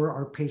ensure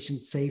our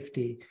patient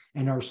safety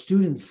and our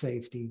students'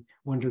 safety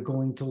when they're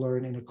going to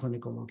learn in a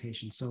clinical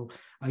location. So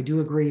I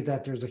do agree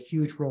that there's a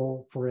huge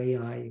role for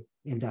AI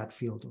in that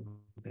field over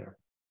there.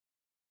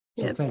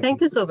 So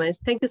thank you so much.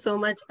 Thank you so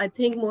much. I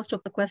think most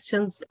of the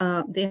questions,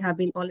 they have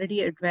been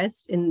already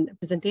addressed in the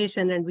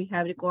presentation, and we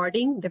have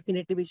recording.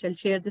 Definitely, we shall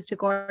share this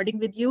recording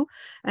with you.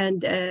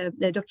 And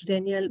Dr.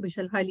 Daniel, we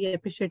shall highly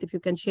appreciate if you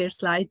can share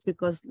slides,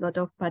 because a lot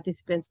of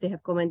participants, they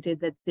have commented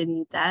that they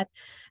need that.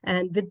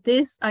 And with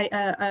this,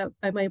 my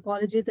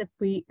apologies that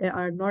we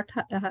are not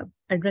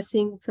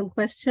addressing some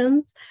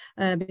questions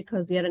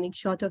because we are running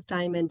short of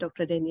time, and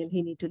Dr. Daniel,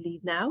 he need to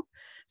leave now.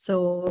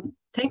 So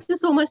thank you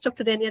so much,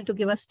 Dr. Daniel, to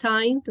give us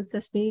time to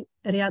SESME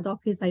Riyadh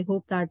office. I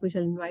hope that we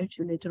shall invite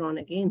you later on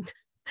again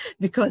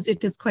because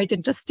it is quite an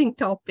interesting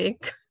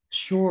topic.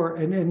 Sure.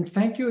 And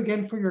thank you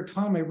again for your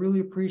time. I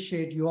really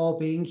appreciate you all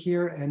being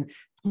here. And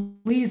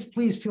please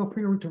feel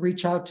free to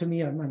reach out to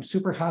me. I'm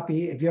super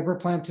happy. If you ever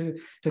plan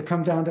to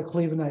come down to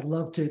Cleveland, I'd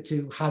love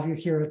to have you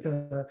here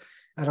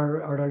at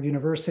our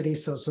university.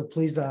 So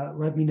please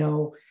let me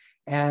know.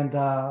 And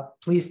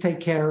please take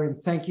care.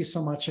 And thank you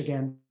so much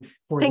again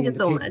for the invitation. Thank you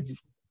so much.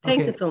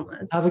 Thank you so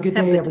much. Have a good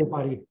day,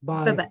 everybody.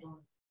 Bye. Bye-bye.